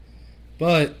here?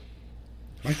 But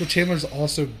Michael Chandler's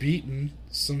also beaten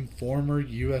some former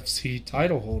UFC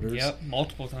title holders. Yep,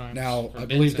 multiple times. Now, I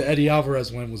believe the Eddie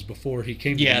Alvarez win was before he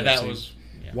came to the UFC. that was...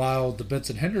 Yeah. While the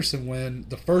Benson Henderson win,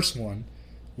 the first one,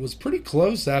 was pretty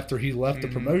close after he left the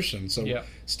promotion. So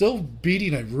still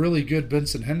beating a really good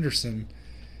Benson Henderson.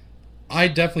 I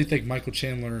definitely think Michael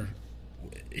Chandler...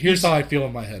 Here's how I feel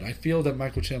in my head. I feel that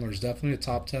Michael Chandler is definitely a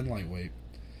top 10 lightweight.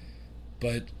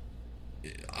 But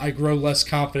I grow less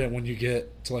confident when you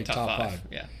get to top 5.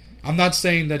 Yeah. I'm not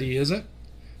saying that he isn't.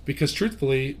 Because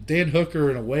truthfully, Dan Hooker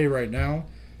in a way right now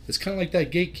is kind of like that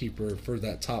gatekeeper for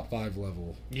that top 5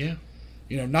 level. Yeah.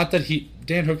 Not that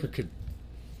Dan Hooker could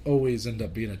always end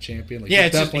up being a champion.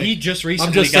 He just recently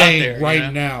I'm just got saying there.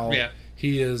 Right now,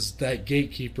 he is that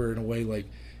gatekeeper in a way. Like,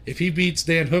 if he beats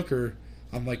Dan Hooker,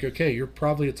 I'm like, okay, you're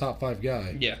probably a top 5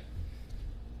 guy. Yeah.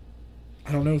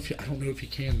 I don't know if he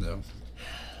can though.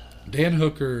 Dan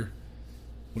Hooker,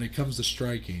 when it comes to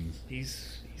striking,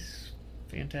 he's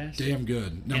fantastic. Damn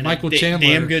good. Now and Michael Chandler,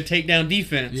 damn good takedown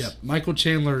defense. Yeah, Michael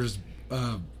Chandler's.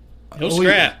 He'll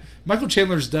scrap. Michael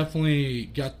Chandler's definitely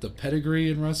got the pedigree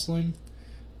in wrestling,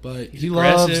 but he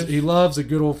aggressive. loves a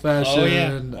good old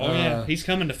fashioned. Oh yeah, he's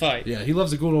coming to fight. Yeah, he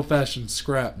loves a good old fashioned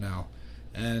scrap now,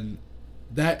 and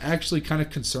that actually kind of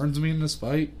concerns me in this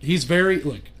fight.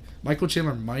 Michael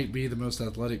Chandler might be the most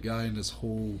athletic guy in this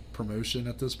whole promotion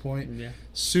at this point. Yeah,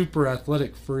 super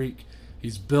athletic freak.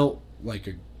 He's built like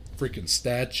a freaking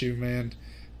statue, man.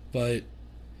 But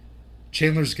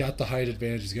Chandler's got the height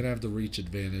advantage. He's gonna have the reach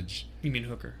advantage. You mean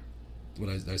Hooker? What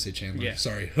did I say, Chandler? Yeah.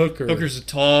 Sorry, Hooker. Hooker's a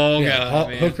tall guy.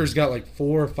 Man. Hooker's got like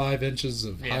 4 or 5 inches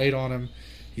of height on him.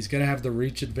 He's going to have the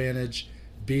reach advantage,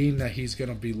 being that he's going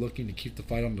to be looking to keep the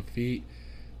fight on the feet.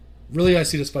 Really, I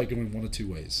see this fight going 1 of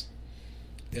 2 ways.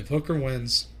 If Hooker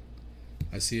wins,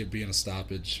 I see it being a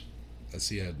stoppage. I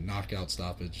see a knockout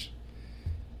stoppage.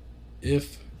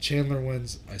 If Chandler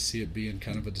wins, I see it being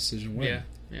kind of a decision win.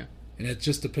 Yeah. And it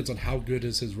just depends on how good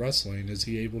is his wrestling. Is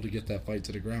he able to get that fight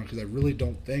to the ground? Because I really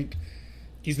don't think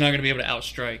he's not going to be able to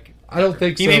outstrike. I don't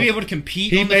think he so. may be able to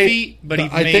compete on the feet, but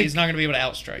he's not going to be able to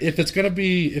outstrike. If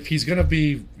he's going to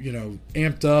be,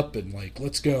 amped up and like,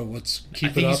 let's go, let's keep it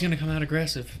up. I think he's going to come out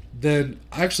aggressive. Then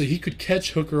actually, he could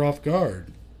catch Hooker off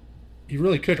guard. He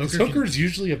really could. Because Hooker's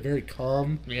usually a very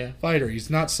calm fighter. He's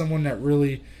not someone that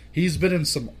really. He's been in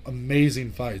some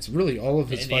amazing fights. Really, all of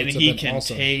his fights have been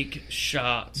awesome. He can take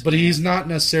shots, but he's not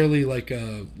necessarily like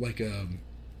a.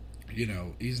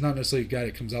 He's not necessarily a guy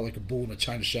that comes out like a bull in a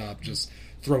china shop, just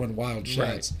throwing wild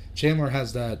shots. Right. Chandler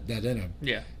has that in him.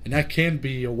 Yeah, and that can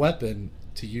be a weapon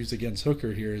to use against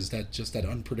Hooker. Here is that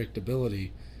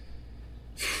unpredictability.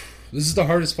 This is the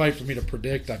hardest fight for me to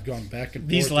predict. I've gone back and forth.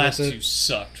 These last two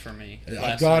sucked for me.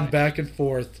 I've gone back and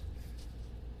forth.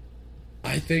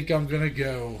 I think I'm going to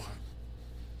go...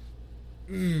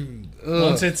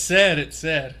 Once it's said, it's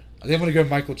said. I think I'm going to go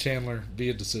Michael Chandler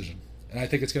via decision. And I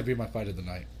think it's going to be my fight of the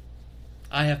night.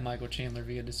 I have Michael Chandler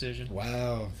via decision.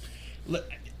 Wow.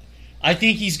 I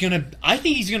think he's going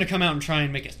to come out and try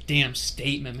and make a damn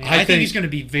statement, man. I think he's going to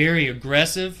be very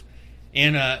aggressive.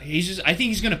 And I think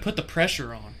he's going to put the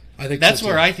pressure on. I think that's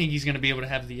where I think he's going to be able to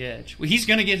have the edge. Well, he's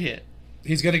going to get hit.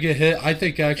 He's going to get hit. I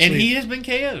think actually... And he has been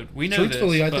KO'd. We know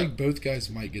truthfully, this. I think both guys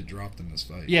might get dropped in this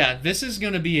fight. Yeah, this is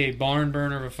going to be a barn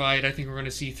burner of a fight. I think we're going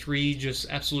to see 3 just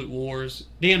absolute wars.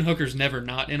 Dan Hooker's never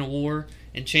not in a war,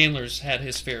 and Chandler's had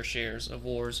his fair shares of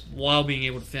wars while being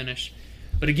able to finish.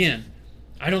 But again,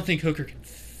 I don't think Hooker can...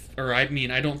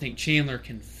 I don't think Chandler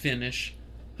can finish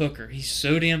Hooker. He's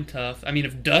so damn tough. I mean,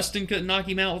 if Dustin couldn't knock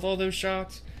him out with all those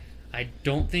shots, I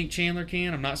don't think Chandler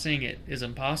can. I'm not saying it is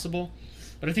impossible.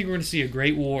 But I think we're going to see a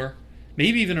great war.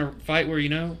 Maybe even a fight where,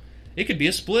 it could be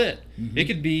a split. Mm-hmm. It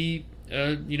could be,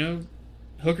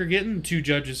 Hooker getting 2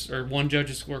 judges or 1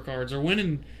 judge's scorecards or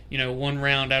winning, 1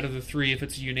 round out of the 3 if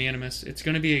it's unanimous. It's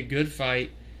going to be a good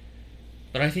fight.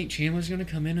 But I think Chandler's going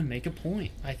to come in and make a point.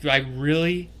 I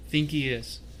really think he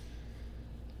is.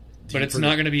 But it's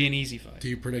not going to be an easy fight. Do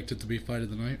you predict it to be fight of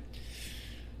the night?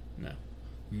 No.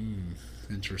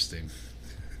 Interesting.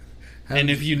 And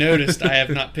if you noticed, I have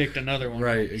not picked another one.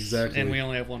 Right, exactly. And we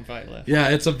only have 1 fight left. Yeah,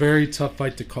 it's a very tough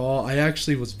fight to call. I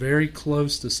actually was very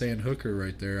close to saying Hooker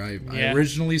right there. I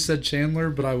originally said Chandler,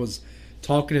 but I was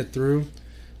talking it through.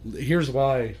 Here's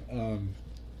why.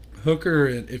 Hooker,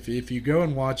 if you go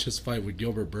and watch his fight with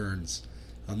Gilbert Burns,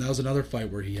 that was another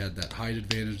fight where he had that height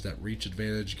advantage, that reach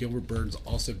advantage. Gilbert Burns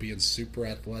also being super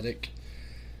athletic.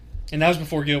 And that was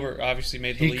before Gilbert obviously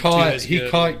made the leap. He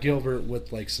caught Gilbert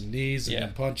with like some knees and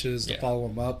then punches to follow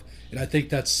him up. And I think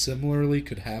that similarly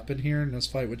could happen here in this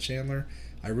fight with Chandler.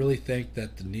 I really think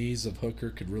that the knees of Hooker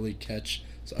could really catch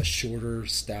a shorter,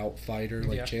 stout fighter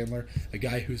like Chandler, a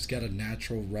guy who's got a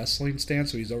natural wrestling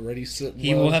stance, so he's already sitting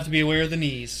He will have to be aware of the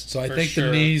knees. So I think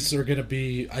the knees are going to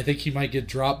be... I think he might get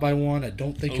dropped by one. I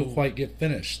don't think he'll quite get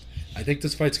finished. I think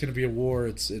this fight's going to be a war.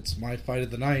 It's my fight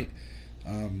of the night.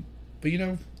 But,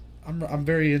 I'm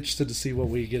very interested to see what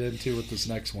we get into with this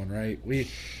next one, right?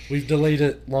 We've delayed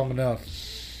it long enough.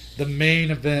 The main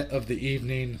event of the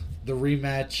evening, the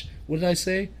rematch. What did I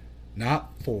say?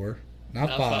 Not 4,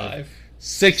 not 5.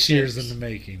 6 years in the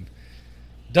making.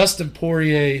 Dustin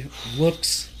Poirier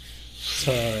looks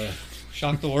to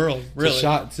shock the world. Really,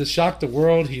 to shock the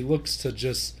world. He looks to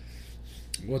just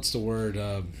what's the word?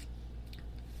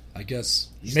 I guess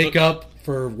make up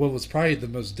for what was probably the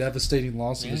most devastating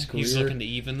loss of his career. He's looking to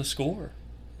even the score.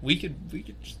 We could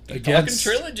against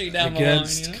talking trilogy down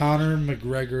against the line. Conor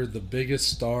McGregor, the biggest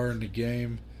star in the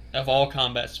game of all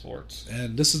combat sports.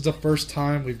 And this is the first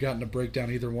time we've gotten to break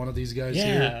down either one of these guys here.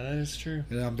 Yeah, that is true.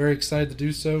 And I'm very excited to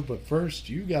do so. But first,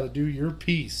 you got to do your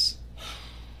piece.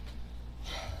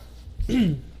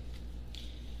 Since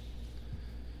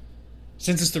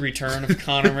it's the return of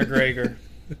Conor McGregor,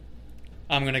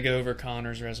 I'm going to go over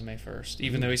Conor's resume first,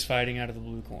 even though he's fighting out of the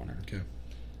blue corner. Okay.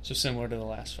 So similar to the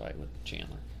last fight with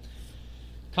Chandler.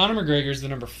 Conor McGregor is the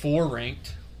number 4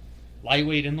 ranked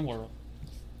lightweight in the world.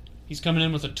 He's coming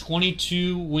in with a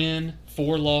 22-win,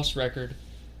 4-loss record,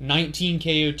 19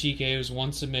 KO TKOs,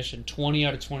 1 submission, 20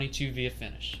 out of 22 via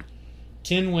finish.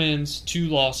 10 wins, 2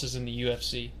 losses in the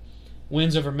UFC.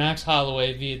 Wins over Max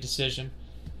Holloway via decision.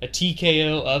 A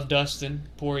TKO of Dustin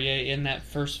Poirier in that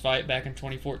first fight back in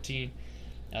 2014.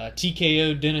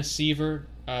 TKO Dennis Seaver.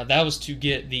 That was to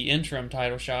get the interim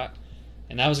title shot.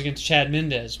 And that was against Chad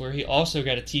Mendez, where he also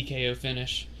got a TKO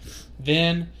finish.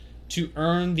 Then, to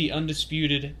earn the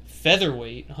undisputed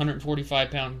featherweight,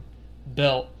 145-pound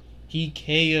belt, he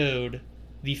KO'd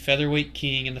the featherweight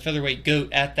king and the featherweight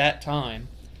GOAT at that time,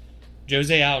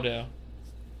 Jose Aldo,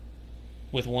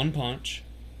 with 1 punch,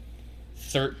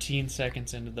 13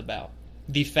 seconds into the bout.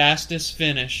 The fastest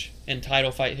finish in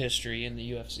title fight history in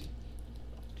the UFC.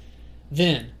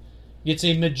 Then, gets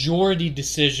a majority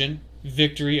decision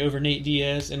victory over Nate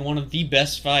Diaz in one of the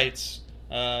best fights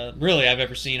really I've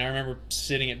ever seen. I remember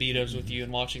sitting at B-Dubs with you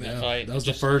and watching that fight. That was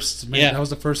the first. That was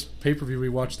the first pay-per-view we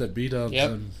watched at B-Dubs.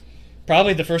 Yep.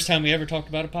 Probably the first time we ever talked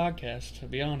about a podcast, to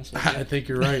be honest with you. I think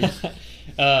you're right.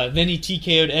 Then he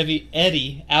TKO'd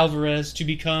Eddie Alvarez to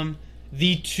become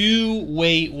the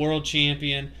two-weight world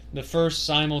champion, the first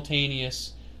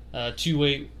simultaneous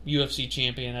two-weight UFC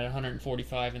champion at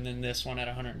 145, and then this one at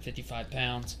 155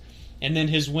 pounds. And then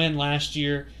his win last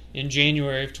year in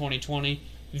January of 2020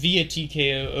 via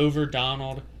TKO over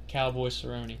Donald Cowboy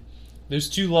Cerrone. Those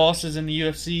two losses in the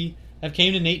UFC have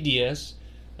came to Nate Diaz.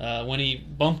 When he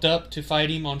bumped up to fight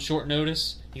him on short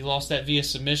notice, he lost that via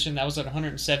submission. That was at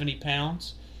 170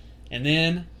 pounds. And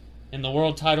then in the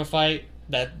world title fight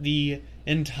that the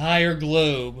entire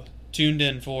globe tuned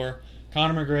in for,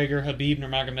 Conor McGregor, Khabib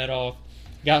Nurmagomedov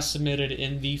got submitted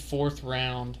in the fourth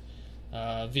round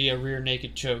via rear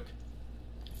naked choke.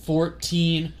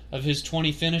 14 of his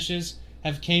 20 finishes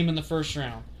have came in the first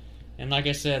round. And like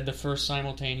I said, the first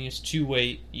simultaneous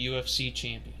two-weight UFC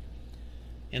champion.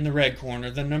 In the red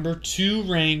corner, the number 2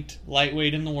 ranked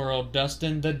lightweight in the world,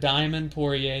 Dustin the Diamond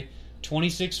Poirier,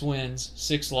 26 wins,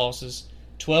 6 losses,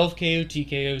 12 KO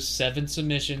TKOs, 7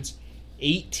 submissions,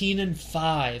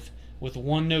 18-5 with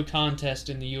 1 no contest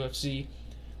in the UFC.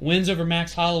 Wins over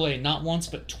Max Holloway not once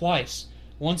but twice.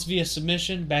 Once via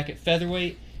submission back at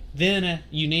featherweight, then a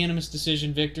unanimous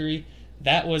decision victory.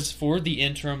 That was for the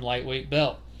interim lightweight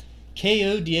belt.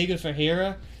 KO Diego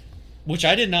Ferreira, which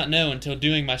I did not know until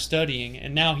doing my studying,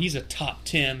 and now he's a top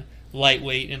 10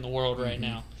 lightweight in the world right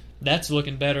now. That's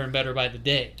looking better and better by the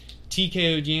day.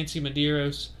 TKO'd Yancy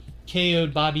Medeiros,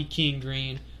 KO'd Bobby King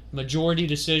Green, majority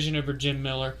decision over Jim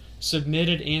Miller,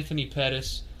 submitted Anthony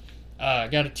Pettis,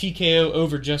 got a TKO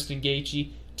over Justin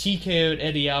Gaethje, TKO'd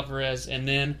Eddie Alvarez, and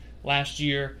then last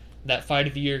year, that Fight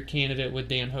of the Year candidate with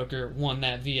Dan Hooker won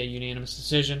that via unanimous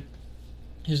decision.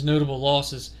 His notable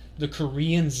losses, the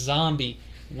Korean Zombie,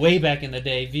 way back in the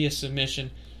day, via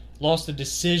submission, lost a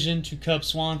decision to Cub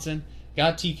Swanson,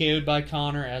 got TKO'd by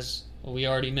Conor, as we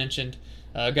already mentioned,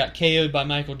 got KO'd by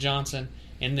Michael Johnson,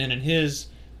 and then in his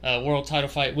world title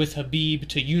fight with Khabib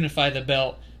to unify the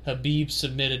belt, Khabib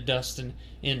submitted Dustin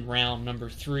in round number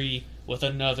 3 with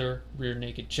another rear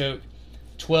naked choke.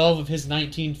 12 of his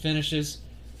 19 finishes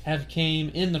have came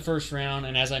in the first round,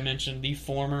 and as I mentioned, the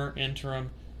former interim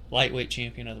lightweight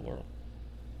champion of the world.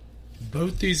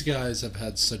 Both these guys have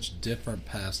had such different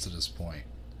paths to this point.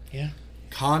 Yeah.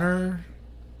 Conor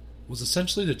was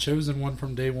essentially the chosen one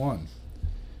from day one.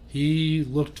 He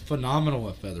looked phenomenal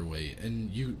at featherweight,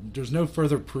 and there's no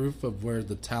further proof of where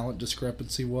the talent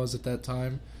discrepancy was at that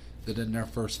time than in their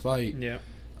first fight. Yeah.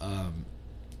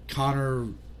 Conor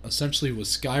essentially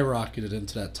was skyrocketed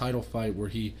into that title fight where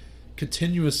he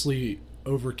continuously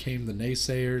overcame the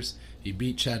naysayers. He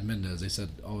beat Chad Mendes. They said,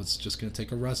 it's just going to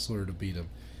take a wrestler to beat him.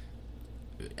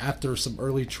 After some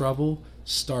early trouble,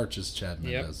 starches Chad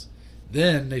Mendes. Yep.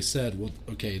 Then they said, well,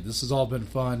 okay, this has all been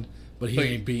fun, but he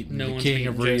ain't beating the king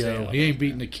of Rio. He ain't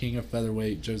beating the king of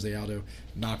featherweight. Jose Aldo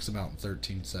knocks him out in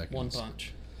 13 seconds. One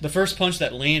punch. The first punch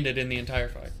that landed in the entire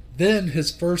fight. Then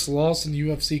his first loss in the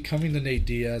UFC coming to Nate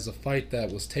Diaz, a fight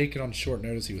that was taken on short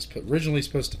notice. He was originally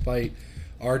supposed to fight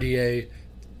RDA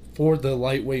for the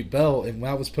lightweight belt, and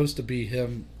that was supposed to be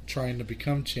him trying to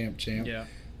become champ. Yeah.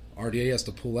 RDA has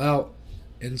to pull out,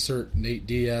 insert Nate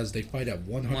Diaz. They fight at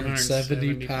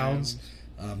 170 pounds.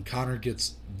 Conor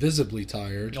gets visibly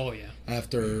tired. Oh, yeah.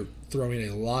 After throwing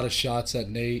a lot of shots at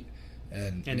Nate,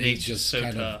 and Nate just so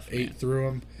kind of ate through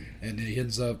him, and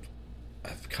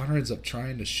Conor ends up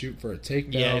trying to shoot for a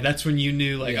takedown. Yeah, that's when you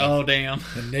knew, oh, damn.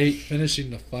 And Nate finishing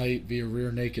the fight via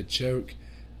rear naked choke.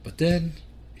 But then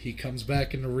he comes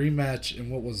back in the rematch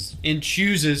and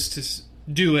chooses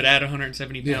to do it at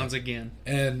 170 pounds again.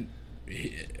 And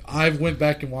I went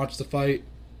back and watched the fight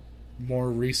more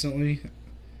recently.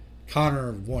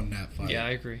 Conor won that fight. Yeah,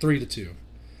 I agree. 3-2.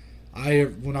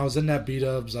 When I was in that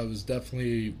B-Dubs, I was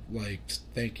definitely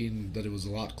thinking that it was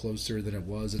a lot closer than it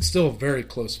was. It's still a very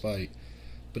close fight,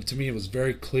 but to me it was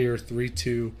very clear.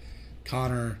 3-2.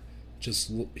 Conor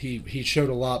he showed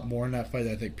a lot more in that fight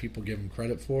than I think people give him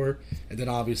credit for. And then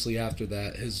obviously after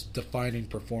that, his defining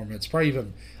performance,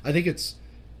 I think it's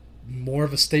more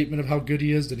of a statement of how good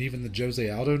he is than even the Jose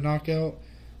Aldo knockout,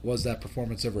 was that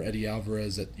performance over Eddie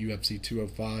Alvarez at UFC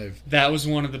 205. That was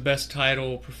one of the best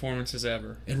title performances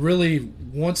ever. And really,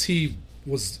 once he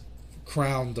was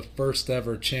crowned the first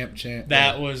ever champ,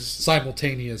 that was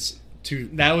simultaneous to.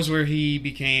 That was where he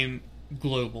became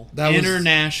global, That was-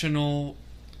 international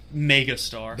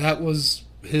megastar. That was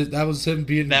him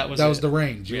being. That was the it.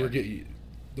 range. Yeah.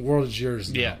 The world is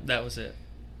yours now. Yeah, that was it.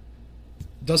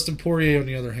 Dustin Poirier, on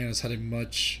the other hand, has had a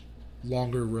much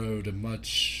longer road, a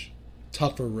much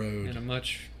tougher road. And a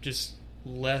much just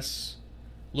less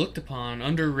looked upon,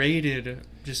 underrated,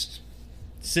 just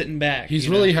sitting back. He's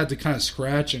you really know? had to kind of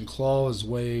scratch and claw his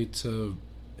way to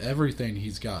everything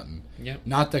he's gotten. Yep.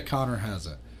 Not that Conor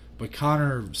hasn't, but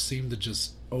Conor seemed to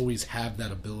just always have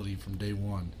that ability from day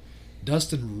one.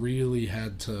 Dustin really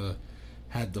had to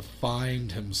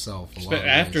find himself a lot of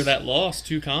After ways. that loss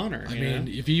to Conor. I you mean,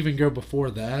 know? if you even go before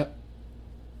that,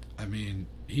 I mean,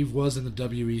 he was in the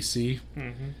WEC,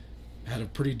 had a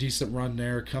pretty decent run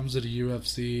there, comes to the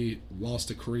UFC, lost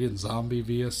to Korean Zombie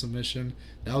via submission.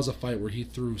 That was a fight where he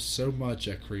threw so much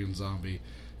at Korean Zombie,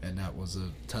 and that was a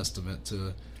testament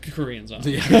to Korean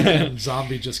Zombie. the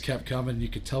Zombie just kept coming. You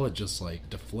could tell it just like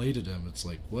deflated him. It's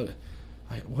like, what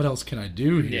else can I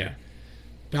do here? Yeah.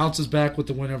 Bounces back with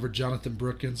the win over Jonathan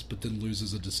Brookins, but then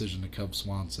loses a decision to Cub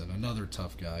Swanson, another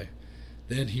tough guy.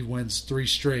 Then he wins 3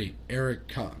 straight. Eric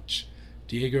Koch,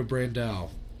 Diego Brandao,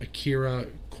 Akira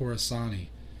Khorasani.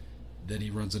 Then he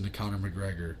runs into Conor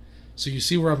McGregor. So you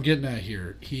see where I'm getting at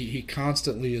here. He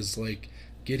constantly is like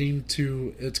getting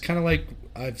to... It's kind of like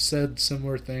I've said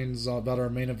similar things about our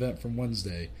main event from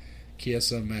Wednesday,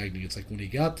 Chiesa Magny. It's like when he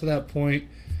got to that point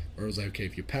where it was like, okay,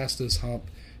 if you pass this hump,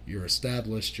 you're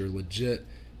established, you're legit,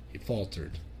 he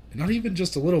faltered. And not even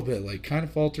just a little bit, like kind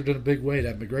of faltered in a big way.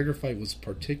 That McGregor fight was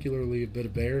particularly a bit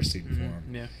embarrassing for him.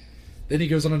 Yeah. Then he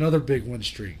goes on another big win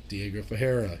streak. Diego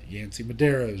Ferreira, Yancy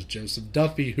Medeiros, Joseph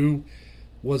Duffy, who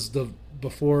was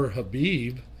before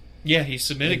Habib. Yeah, he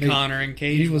submitted And Conor in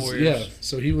Cage He was Warriors.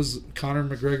 so he was Conor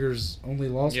McGregor's only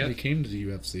loss Yep. when he came to the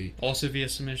UFC. Also via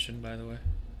submission, by the way.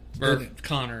 Or Then-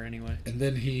 Conor, anyway. And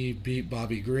then he beat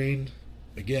Bobby Green.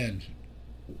 Again,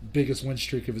 biggest win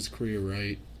streak of his career,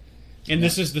 right? And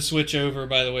this is the switch over,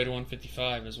 by the way, to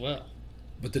 155 as well.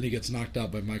 But then he gets knocked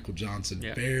out by Michael Johnson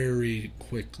Yeah. very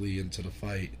quickly into the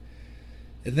fight.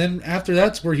 And then after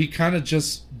that's where he kind of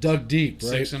just dug deep, right?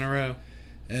 6 in a row.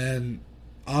 And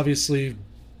obviously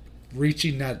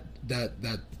reaching that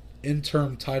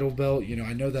interim title belt, you know,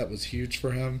 I know that was huge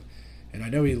for him. And I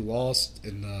know he lost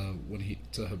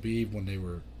to Habib when they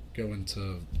were going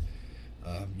to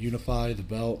unify the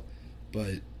belt.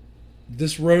 But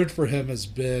this road for him has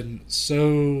been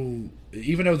so...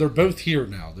 Even though they're both here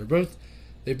now,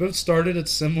 they both started at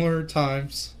similar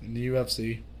times in the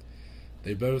UFC.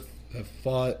 They both have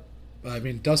fought... I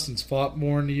mean, Dustin's fought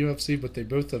more in the UFC, but they're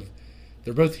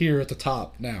both here at the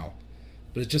top now.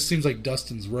 But it just seems like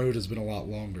Dustin's road has been a lot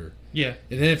longer. Yeah.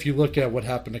 And then if you look at what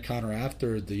happened to Conor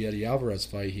after the Eddie Alvarez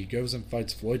fight, he goes and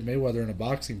fights Floyd Mayweather in a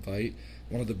boxing fight,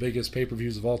 one of the biggest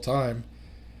pay-per-views of all time.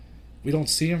 We don't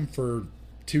see him for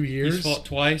 2 years. He's fought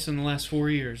twice in the last 4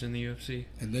 years in the UFC.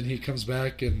 And then he comes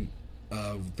back and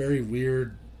very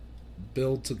weird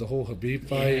build to the whole Habib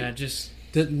fight. Yeah, just...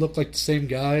 Didn't look like the same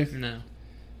guy. No.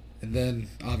 And then,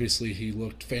 obviously, he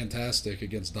looked fantastic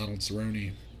against Donald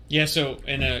Cerrone. Yeah, so,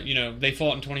 and, they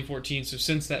fought in 2014, so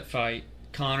since that fight,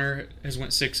 Conor has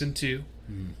went 6-2.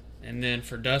 And then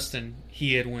for Dustin,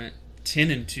 he had went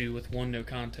 10-2 with 1 no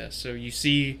contest. So you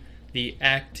see the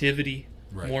activity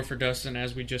more for Dustin,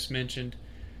 as we just mentioned.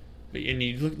 And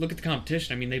you look at the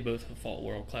competition. I mean, they both have fought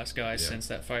world-class guys since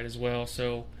that fight as well.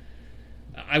 So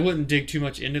I wouldn't dig too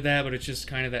much into that, but it's just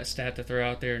kind of that stat to throw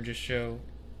out there and just show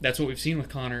that's what we've seen with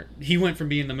Conor. He went from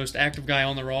being the most active guy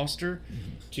on the roster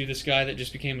to this guy that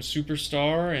just became a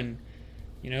superstar and,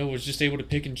 was just able to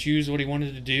pick and choose what he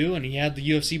wanted to do, and he had the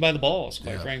UFC by the balls,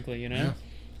 quite frankly, Yeah.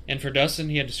 And for Dustin,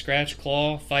 he had to scratch,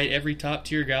 claw, fight every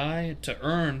top-tier guy to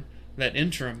earn that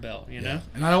interim belt, you know?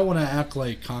 And I don't want to act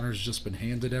like Conor's just been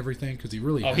handed everything, because he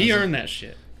really hasn't. He earned that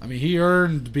shit. I mean, he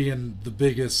earned being the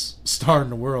biggest star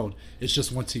in the world. It's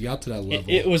just once he got to that level.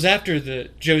 It was after the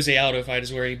Jose Aldo fight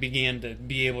is where he began to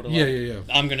be able to,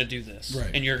 I'm going to do this. Right.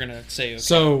 And you're going to say, okay.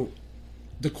 So,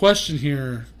 the question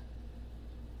here,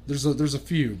 there's a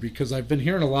few, because I've been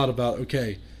hearing a lot about,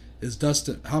 okay,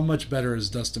 how much better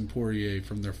is Dustin Poirier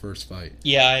from their first fight?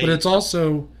 Yeah. But it's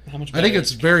also, how much I think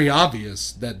it's very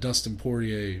obvious that Dustin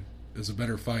Poirier is a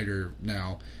better fighter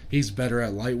now. He's better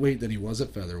at lightweight than he was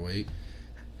at featherweight.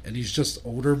 And he's just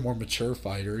older, more mature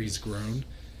fighter. He's grown.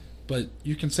 But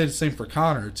you can say the same for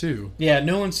Conor, too. Yeah,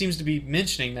 no one seems to be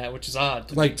mentioning that, which is odd.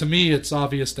 To me, it's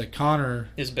obvious that Conor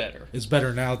is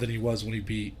better now than he was when he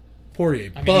beat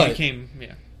Poirier. I mean, but he became,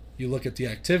 you look at the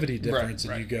activity difference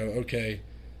and you go, okay,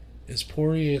 is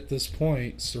Poirier at this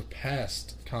point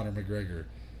surpassed Conor McGregor?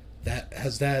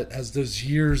 Has those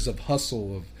years of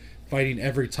hustle, of fighting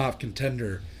every top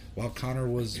contender, while Conor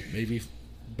was maybe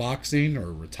boxing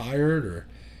or retired or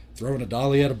throwing a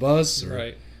dolly at a bus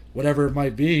or whatever it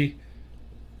might be.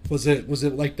 Was it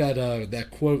like that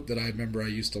quote that I remember I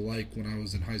used to like when I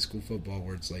was in high school football,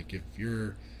 where it's like, if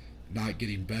you're not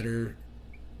getting better,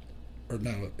 or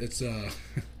no, it's now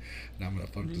I'm gonna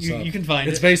fuck this up. You can find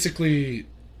it's basically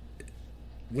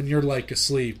when you're like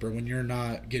asleep or when you're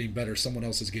not getting better, someone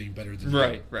else is getting better than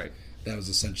you. Right. That was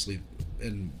essentially,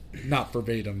 and not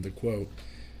verbatim, the quote.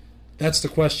 That's the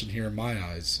question here in my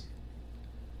eyes.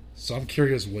 So I'm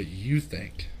curious what you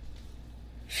think.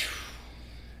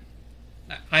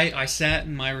 I sat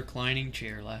in my reclining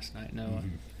chair last night, Noah,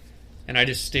 and I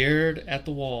just stared at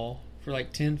the wall for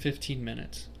like 10, 15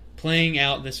 minutes, playing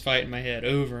out this fight in my head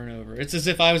over and over. It's as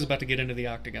if I was about to get into the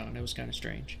octagon. It was kind of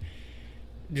strange.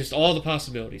 Just all the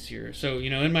possibilities here. So,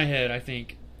 in my head, I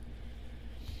think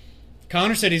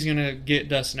Conor said he's going to get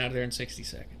Dustin out of there in 60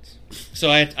 seconds. So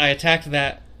I attacked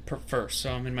that first.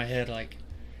 So I'm in my head like,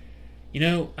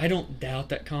 I don't doubt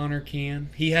that Conor can.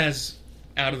 He has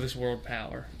out-of-this-world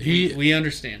power. We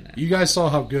understand that. You guys saw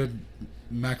how good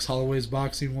Max Holloway's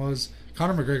boxing was.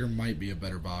 Conor McGregor might be a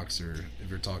better boxer if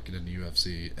you're talking in the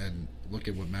UFC, and look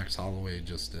at what Max Holloway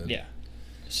just did. Yeah.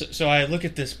 So I look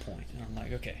at this point, and I'm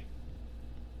like, okay,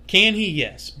 can he?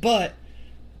 Yes. But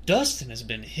Dustin has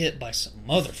been hit by some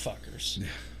motherfuckers. Yeah.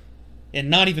 And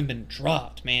not even been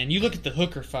dropped, man. You look at the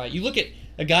Hooker fight. You look at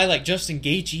a guy like Justin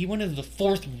Gaethje. He went into the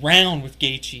 4th round with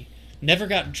Gaethje. Never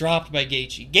got dropped by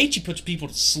Gaethje. Gaethje puts people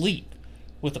to sleep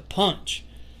with a punch.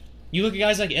 You look at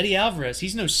guys like Eddie Alvarez.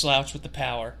 He's no slouch with the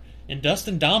power. And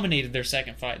Dustin dominated their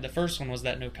second fight. The first one was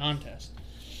that no contest.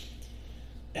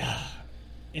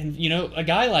 And, a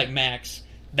guy like Max,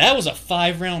 that was a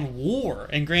 5-round war.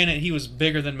 And granted, he was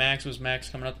bigger than Max. It was Max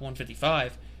coming up to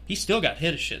 155. He still got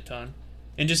hit a shit ton.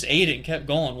 And just ate it and kept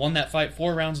going. Won that fight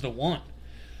 4 rounds to 1.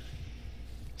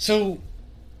 So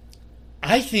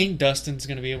I think Dustin's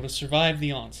going to be able to survive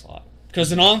the onslaught.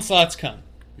 Because an onslaught's coming.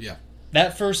 Yeah.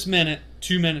 That first minute,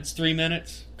 2 minutes, 3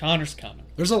 minutes, Conor's coming.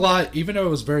 There's a lot, even though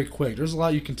it was very quick, there's a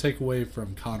lot you can take away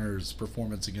from Conor's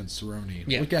performance against Cerrone.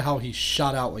 Yeah. Look at how he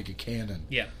shot out like a cannon.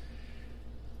 Yeah.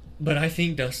 But I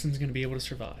think Dustin's going to be able to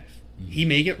survive. He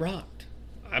may get rocked.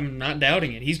 I'm not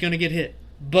doubting it. He's going to get hit.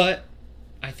 But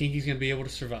I think he's going to be able to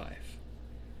survive.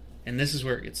 And this is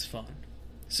where it gets fun.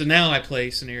 So now I play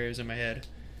scenarios in my head.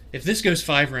 If this goes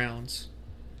 5 rounds,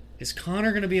 is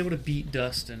Conor going to be able to beat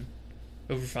Dustin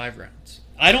over 5 rounds?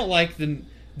 I don't like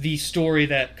the story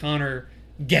that Conor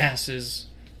gasses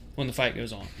when the fight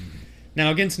goes on.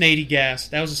 Now, against Nate, he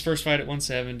gassed. That was his first fight at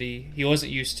 170. He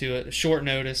wasn't used to it. A short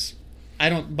notice. I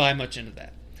don't buy much into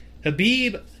that.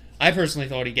 Khabib, I personally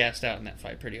thought he gassed out in that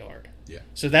fight pretty hard. Yeah.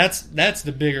 So that's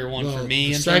the bigger one for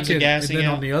me in terms of gassing and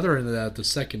then out. on the other end of that, the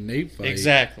second Nate fight.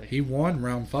 Exactly. He won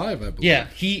round 5, I believe. Yeah,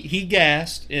 he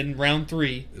gassed in round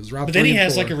 3. It was round but 3 then he and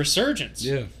has 4. like a resurgence.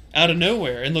 Yeah. Out of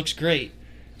nowhere and looks great.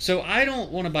 So I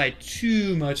don't want to buy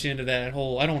too much into that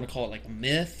whole, I don't want to call it like a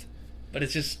myth, but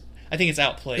it's just, I think it's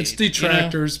outplayed. It's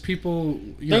detractors. People,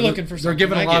 they're looking for something.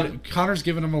 They're giving Conor's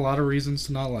giving him a lot of reasons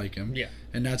to not like him. Yeah.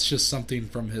 And that's just something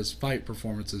from his fight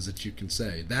performances that you can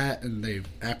say. That, and they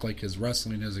act like his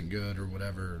wrestling isn't good or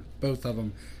whatever. Both of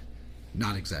them,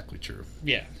 not exactly true.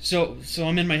 Yeah. So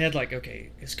I'm in my head like,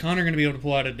 okay, is Conor going to be able to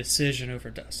pull out a decision over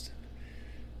Dustin?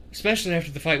 Especially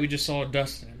after the fight we just saw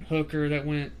Dustin and Hooker that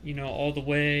went, all the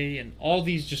way, and all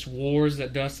these just wars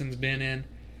that Dustin's been in.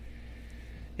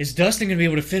 Is Dustin going to be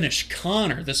able to finish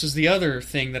Conor? This is the other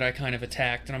thing that I kind of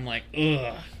attacked, and I'm like,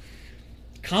 ugh.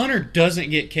 Conor doesn't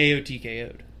get KO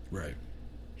TKO'd. Right.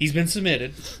 He's been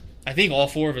submitted. I think all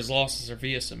 4 of his losses are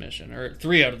via submission, or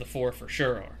 3 out of the 4 for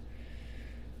sure are.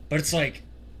 But it's like,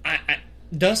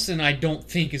 Dustin, I don't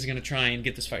think is going to try and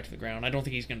get this fight to the ground. I don't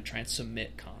think he's going to try and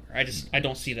submit Conor. I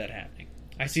don't see that happening.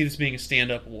 I see this being a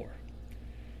stand-up war.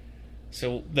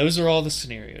 So those are all the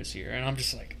scenarios here, and I'm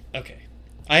just like, okay,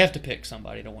 I have to pick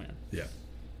somebody to win. Yeah.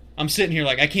 I'm sitting here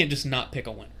like, I can't just not pick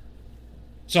a winner.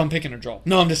 So I'm picking a draw.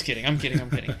 No, I'm just kidding. I'm kidding.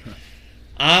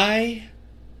 I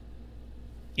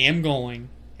am going,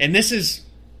 and this is,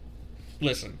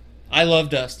 listen, I love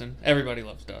Dustin. Everybody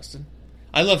loves Dustin.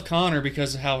 I love Conor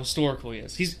because of how historical he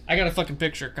is. I got a fucking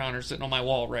picture of Conor sitting on my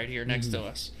wall right here next to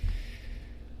us.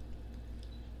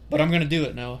 But I'm going to do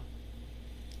it, Noah.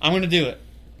 I'm going to do it.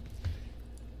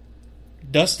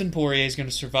 Dustin Poirier is going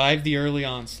to survive the early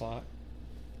onslaught.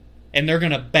 And they're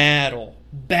going to battle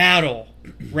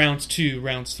rounds 2,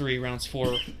 rounds 3, rounds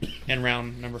 4, and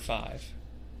round number 5.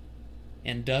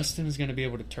 And Dustin is going to be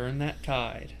able to turn that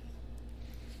tide.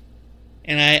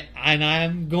 And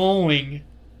I'm going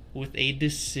with a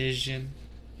decision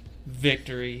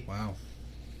victory. Wow.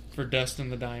 for Dustin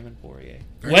the Diamond Poirier.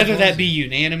 Very Whether that ballsy. be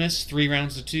unanimous, 3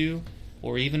 rounds to 2,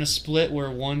 or even a split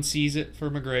where one sees it for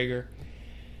McGregor,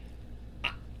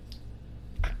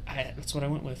 that's what I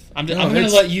went with. I'm going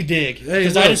to let you dig,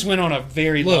 because I just went on a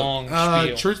very long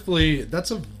spiel. Truthfully,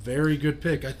 that's a very good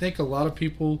pick. I think a lot of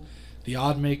people, the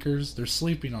odd makers, they're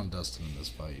sleeping on Dustin in this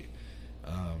fight.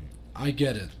 I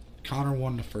get it. Conor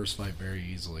won the first fight very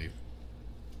easily.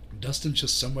 Dustin's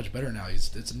just so much better now.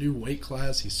 It's a new weight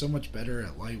class. He's so much better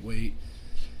at lightweight.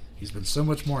 He's been so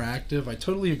much more active. I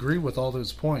totally agree with all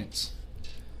those points.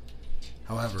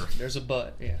 However, there's a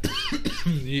but. Yeah.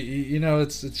 you know,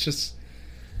 it's just.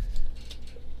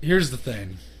 Here's the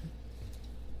thing.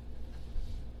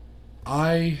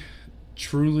 I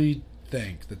truly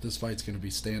think that this fight's going to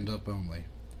be stand-up only.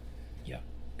 Yeah.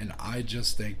 And I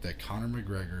just think that Conor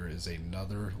McGregor is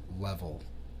another level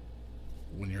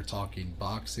when you're talking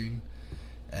boxing.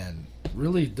 And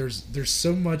really, there's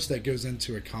so much that goes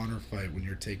into a Conor fight when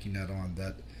you're taking that on.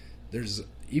 That there's,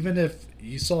 even if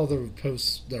you saw the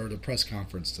post or the press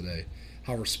conference today,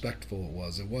 how respectful it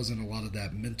was. It wasn't a lot of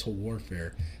that mental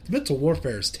warfare. The mental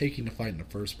warfare is taking the fight in the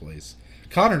first place.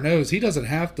 Conor knows he doesn't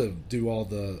have to do all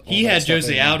the. He had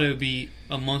Jose Aldo beat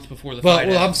a month before the fight.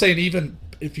 Well, I'm saying even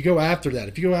if you go after that,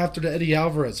 if you go after the Eddie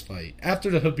Alvarez fight,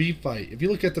 after the Khabib fight, if you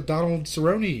look at the Donald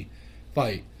Cerrone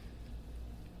fight,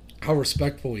 how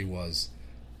respectful he was.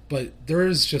 But there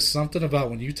is just something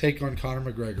about when you take on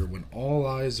Conor McGregor, when all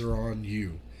eyes are on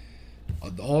you,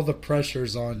 all the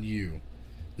pressure's on you.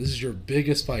 This is your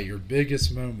biggest fight, your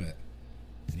biggest moment.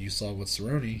 And you saw with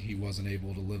Cerrone, he wasn't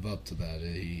able to live up to that.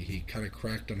 He kind of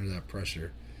cracked under that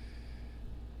pressure.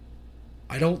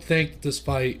 I don't think this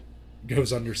fight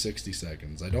goes under 60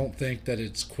 seconds. I don't think that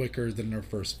it's quicker than their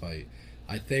first fight.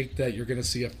 I think that you're going to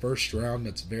see a first round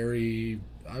that's very,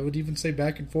 I would even say,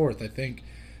 back and forth. I think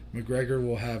McGregor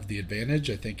will have the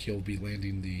advantage. I think he'll be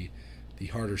landing the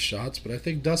harder shots. But I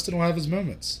think Dustin will have his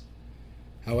moments.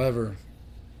 However,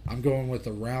 I'm going with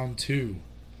a round 2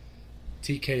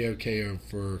 TKO KO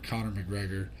for Conor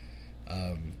McGregor.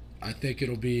 I think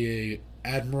it'll be a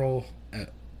admirable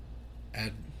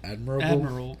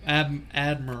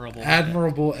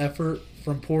effort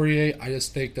from Poirier. I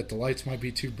just think that the lights might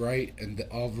be too bright, and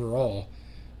overall,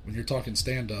 when you're talking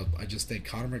stand-up, I just think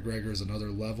Conor McGregor is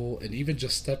another level, and even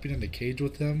just stepping in the cage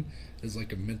with him is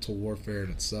like a mental warfare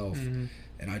in itself. Mm-hmm.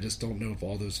 And I just don't know if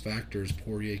all those factors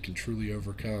Poirier can truly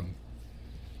overcome.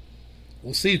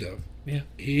 We'll see, though. Yeah.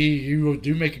 You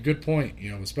do make a good point,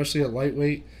 especially at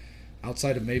lightweight,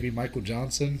 outside of maybe Michael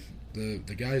Johnson, the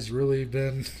guy's really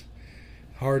been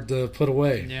hard to put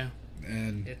away. Yeah.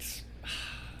 And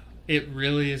it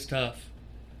really is tough.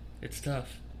 It's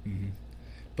tough. Mm-hmm.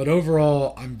 But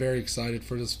overall, I'm very excited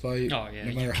for this fight. Oh, yeah.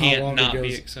 No matter you how can't long not it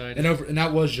goes. be excited. And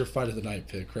that was your fight of the night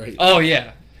pick, right? Oh,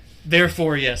 yeah.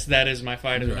 Therefore, yes, that is my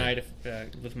fight of the Right.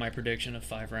 night with my prediction of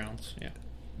 5 rounds. Yeah.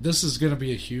 This is going to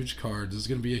be a huge card. This is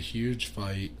going to be a huge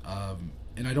fight.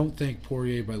 And I don't think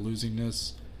Poirier, by losing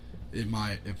this,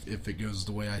 if it goes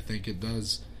the way I think it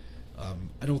does,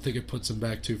 I don't think it puts him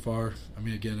back too far. I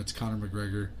mean, again, it's Conor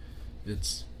McGregor.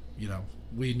 It's,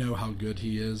 we know how good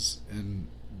he is. And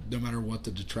no matter what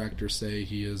the detractors say,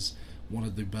 he is one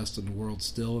of the best in the world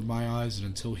still in my eyes. And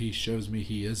until he shows me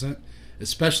he isn't,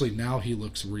 especially now he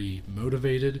looks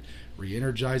re-motivated,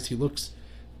 re-energized. He looks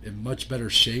in much better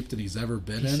shape than he's ever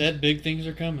been in. He said big things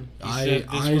are coming. He said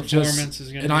this performance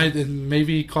is going to be... And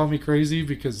maybe call me crazy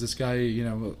because this guy,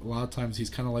 a lot of times he's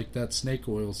kind of like that snake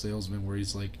oil salesman where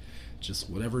he's like, just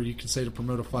whatever you can say to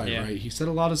promote a fight, Yeah. right? He said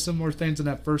a lot of similar things in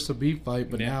that first Khabib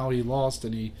fight, but Yeah. now he lost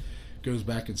and he goes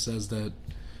back and says that,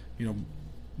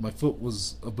 my foot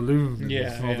was a balloon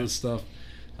and all this stuff.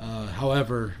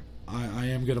 However, I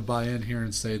am going to buy in here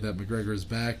and say that McGregor is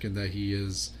back and that he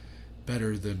is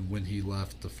better than when he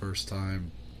left the first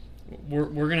time. We're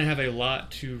going to have a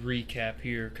lot to recap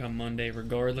here come Monday,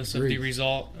 regardless of the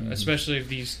result, especially of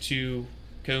these two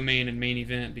co-main and main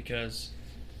event, because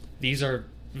these are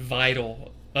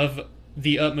vital, of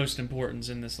the utmost importance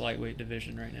in this lightweight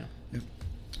division right now. Yep.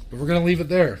 But we're going to leave it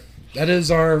there. That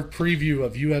is our preview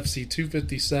of UFC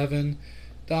 257.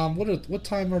 Dom, what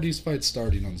time are these fights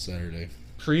starting on Saturday?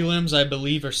 Prelims, I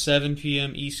believe, are 7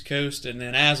 p.m. East Coast, and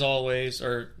then as always,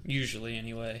 or usually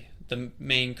anyway, the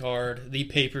main card, the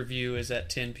pay-per-view is at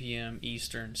 10 p.m.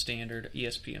 Eastern Standard,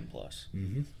 ESPN+.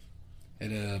 Mm-hmm.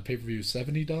 And pay-per-view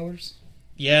 $70?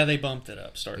 Yeah, they bumped it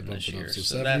up starting this year, so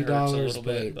 $70, that hurts a little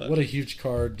but bit. What a huge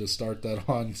card to start that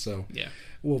on, so yeah.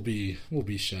 we'll be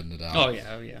shutting it out. Oh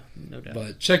yeah, no doubt.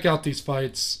 But check out these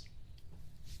fights.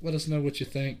 Let us know what you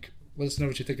think. Let us know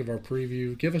what you think of our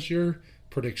preview. Give us your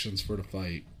predictions for the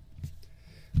fight.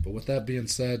 But with that being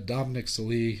said, Dominic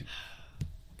Salee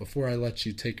before I let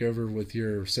you take over with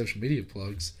your social media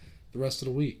plugs, the rest of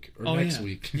the week or next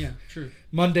week. Yeah, true.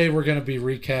 Monday, we're going to be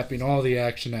recapping all the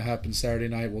action that happened Saturday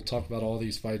night. We'll talk about all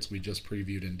these fights we just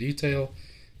previewed in detail.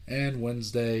 And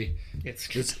Wednesday,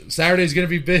 Saturday's going to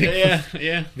be big.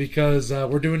 Yeah. Because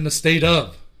we're doing the state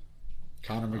of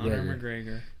Conor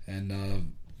McGregor.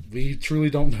 And we truly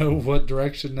don't know what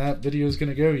direction that video is going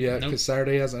to go yet because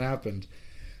Saturday hasn't happened.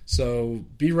 So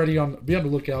be on the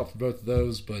lookout for both of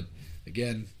those. But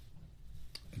again,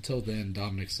 until then,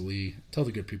 Dominic Salee, tell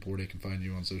the good people where they can find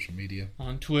you on social media.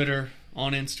 On Twitter,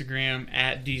 on Instagram,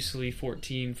 at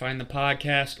DSalee14. Find the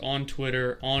podcast on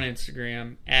Twitter, on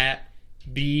Instagram, at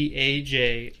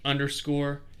BAJ_MMA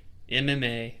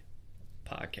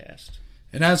podcast.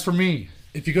 And as for me,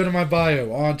 if you go to my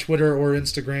bio on Twitter or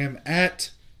Instagram,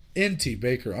 at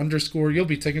ntbaker_, you'll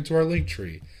be taken to our link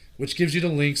tree, which gives you the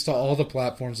links to all the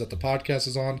platforms that the podcast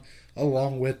is on,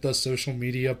 along with the social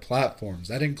media platforms.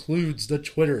 That includes the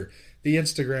Twitter, the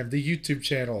Instagram, the YouTube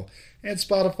channel, and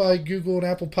Spotify, Google, and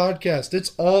Apple Podcast.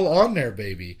 It's all on there,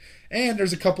 baby. And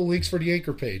there's a couple links for the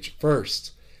Anchor page.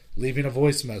 First, leaving a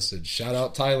voice message. Shout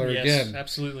out Tyler again. Yes,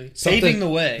 absolutely. Paving the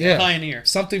way. Yeah, pioneer.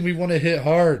 Something we want to hit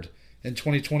hard in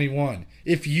 2021.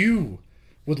 If you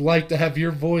would like to have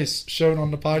your voice shown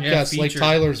on the podcast like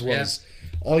Tyler's was,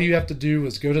 all you have to do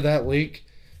is go to that link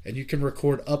and you can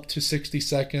record up to 60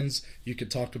 seconds. You can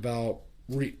talk about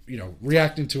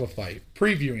reacting to a fight,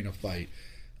 previewing a fight.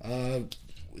 Do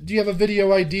you have a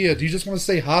video idea? Do you just want to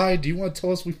say hi? Do you want to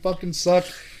tell us we fucking suck?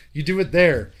 You do it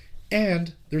there.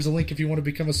 And there's a link if you want to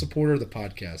become a supporter of the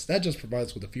podcast. That just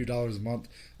provides with a few dollars a month.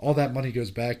 All that money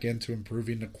goes back into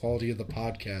improving the quality of the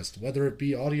podcast, whether it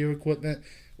be audio equipment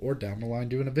or down the line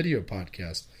doing a video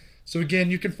podcast. So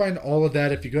again, you can find all of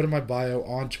that if you go to my bio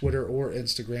on Twitter or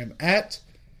Instagram at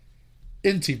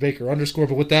ntbaker_.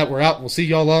 But with that, we're out. We'll see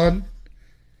y'all on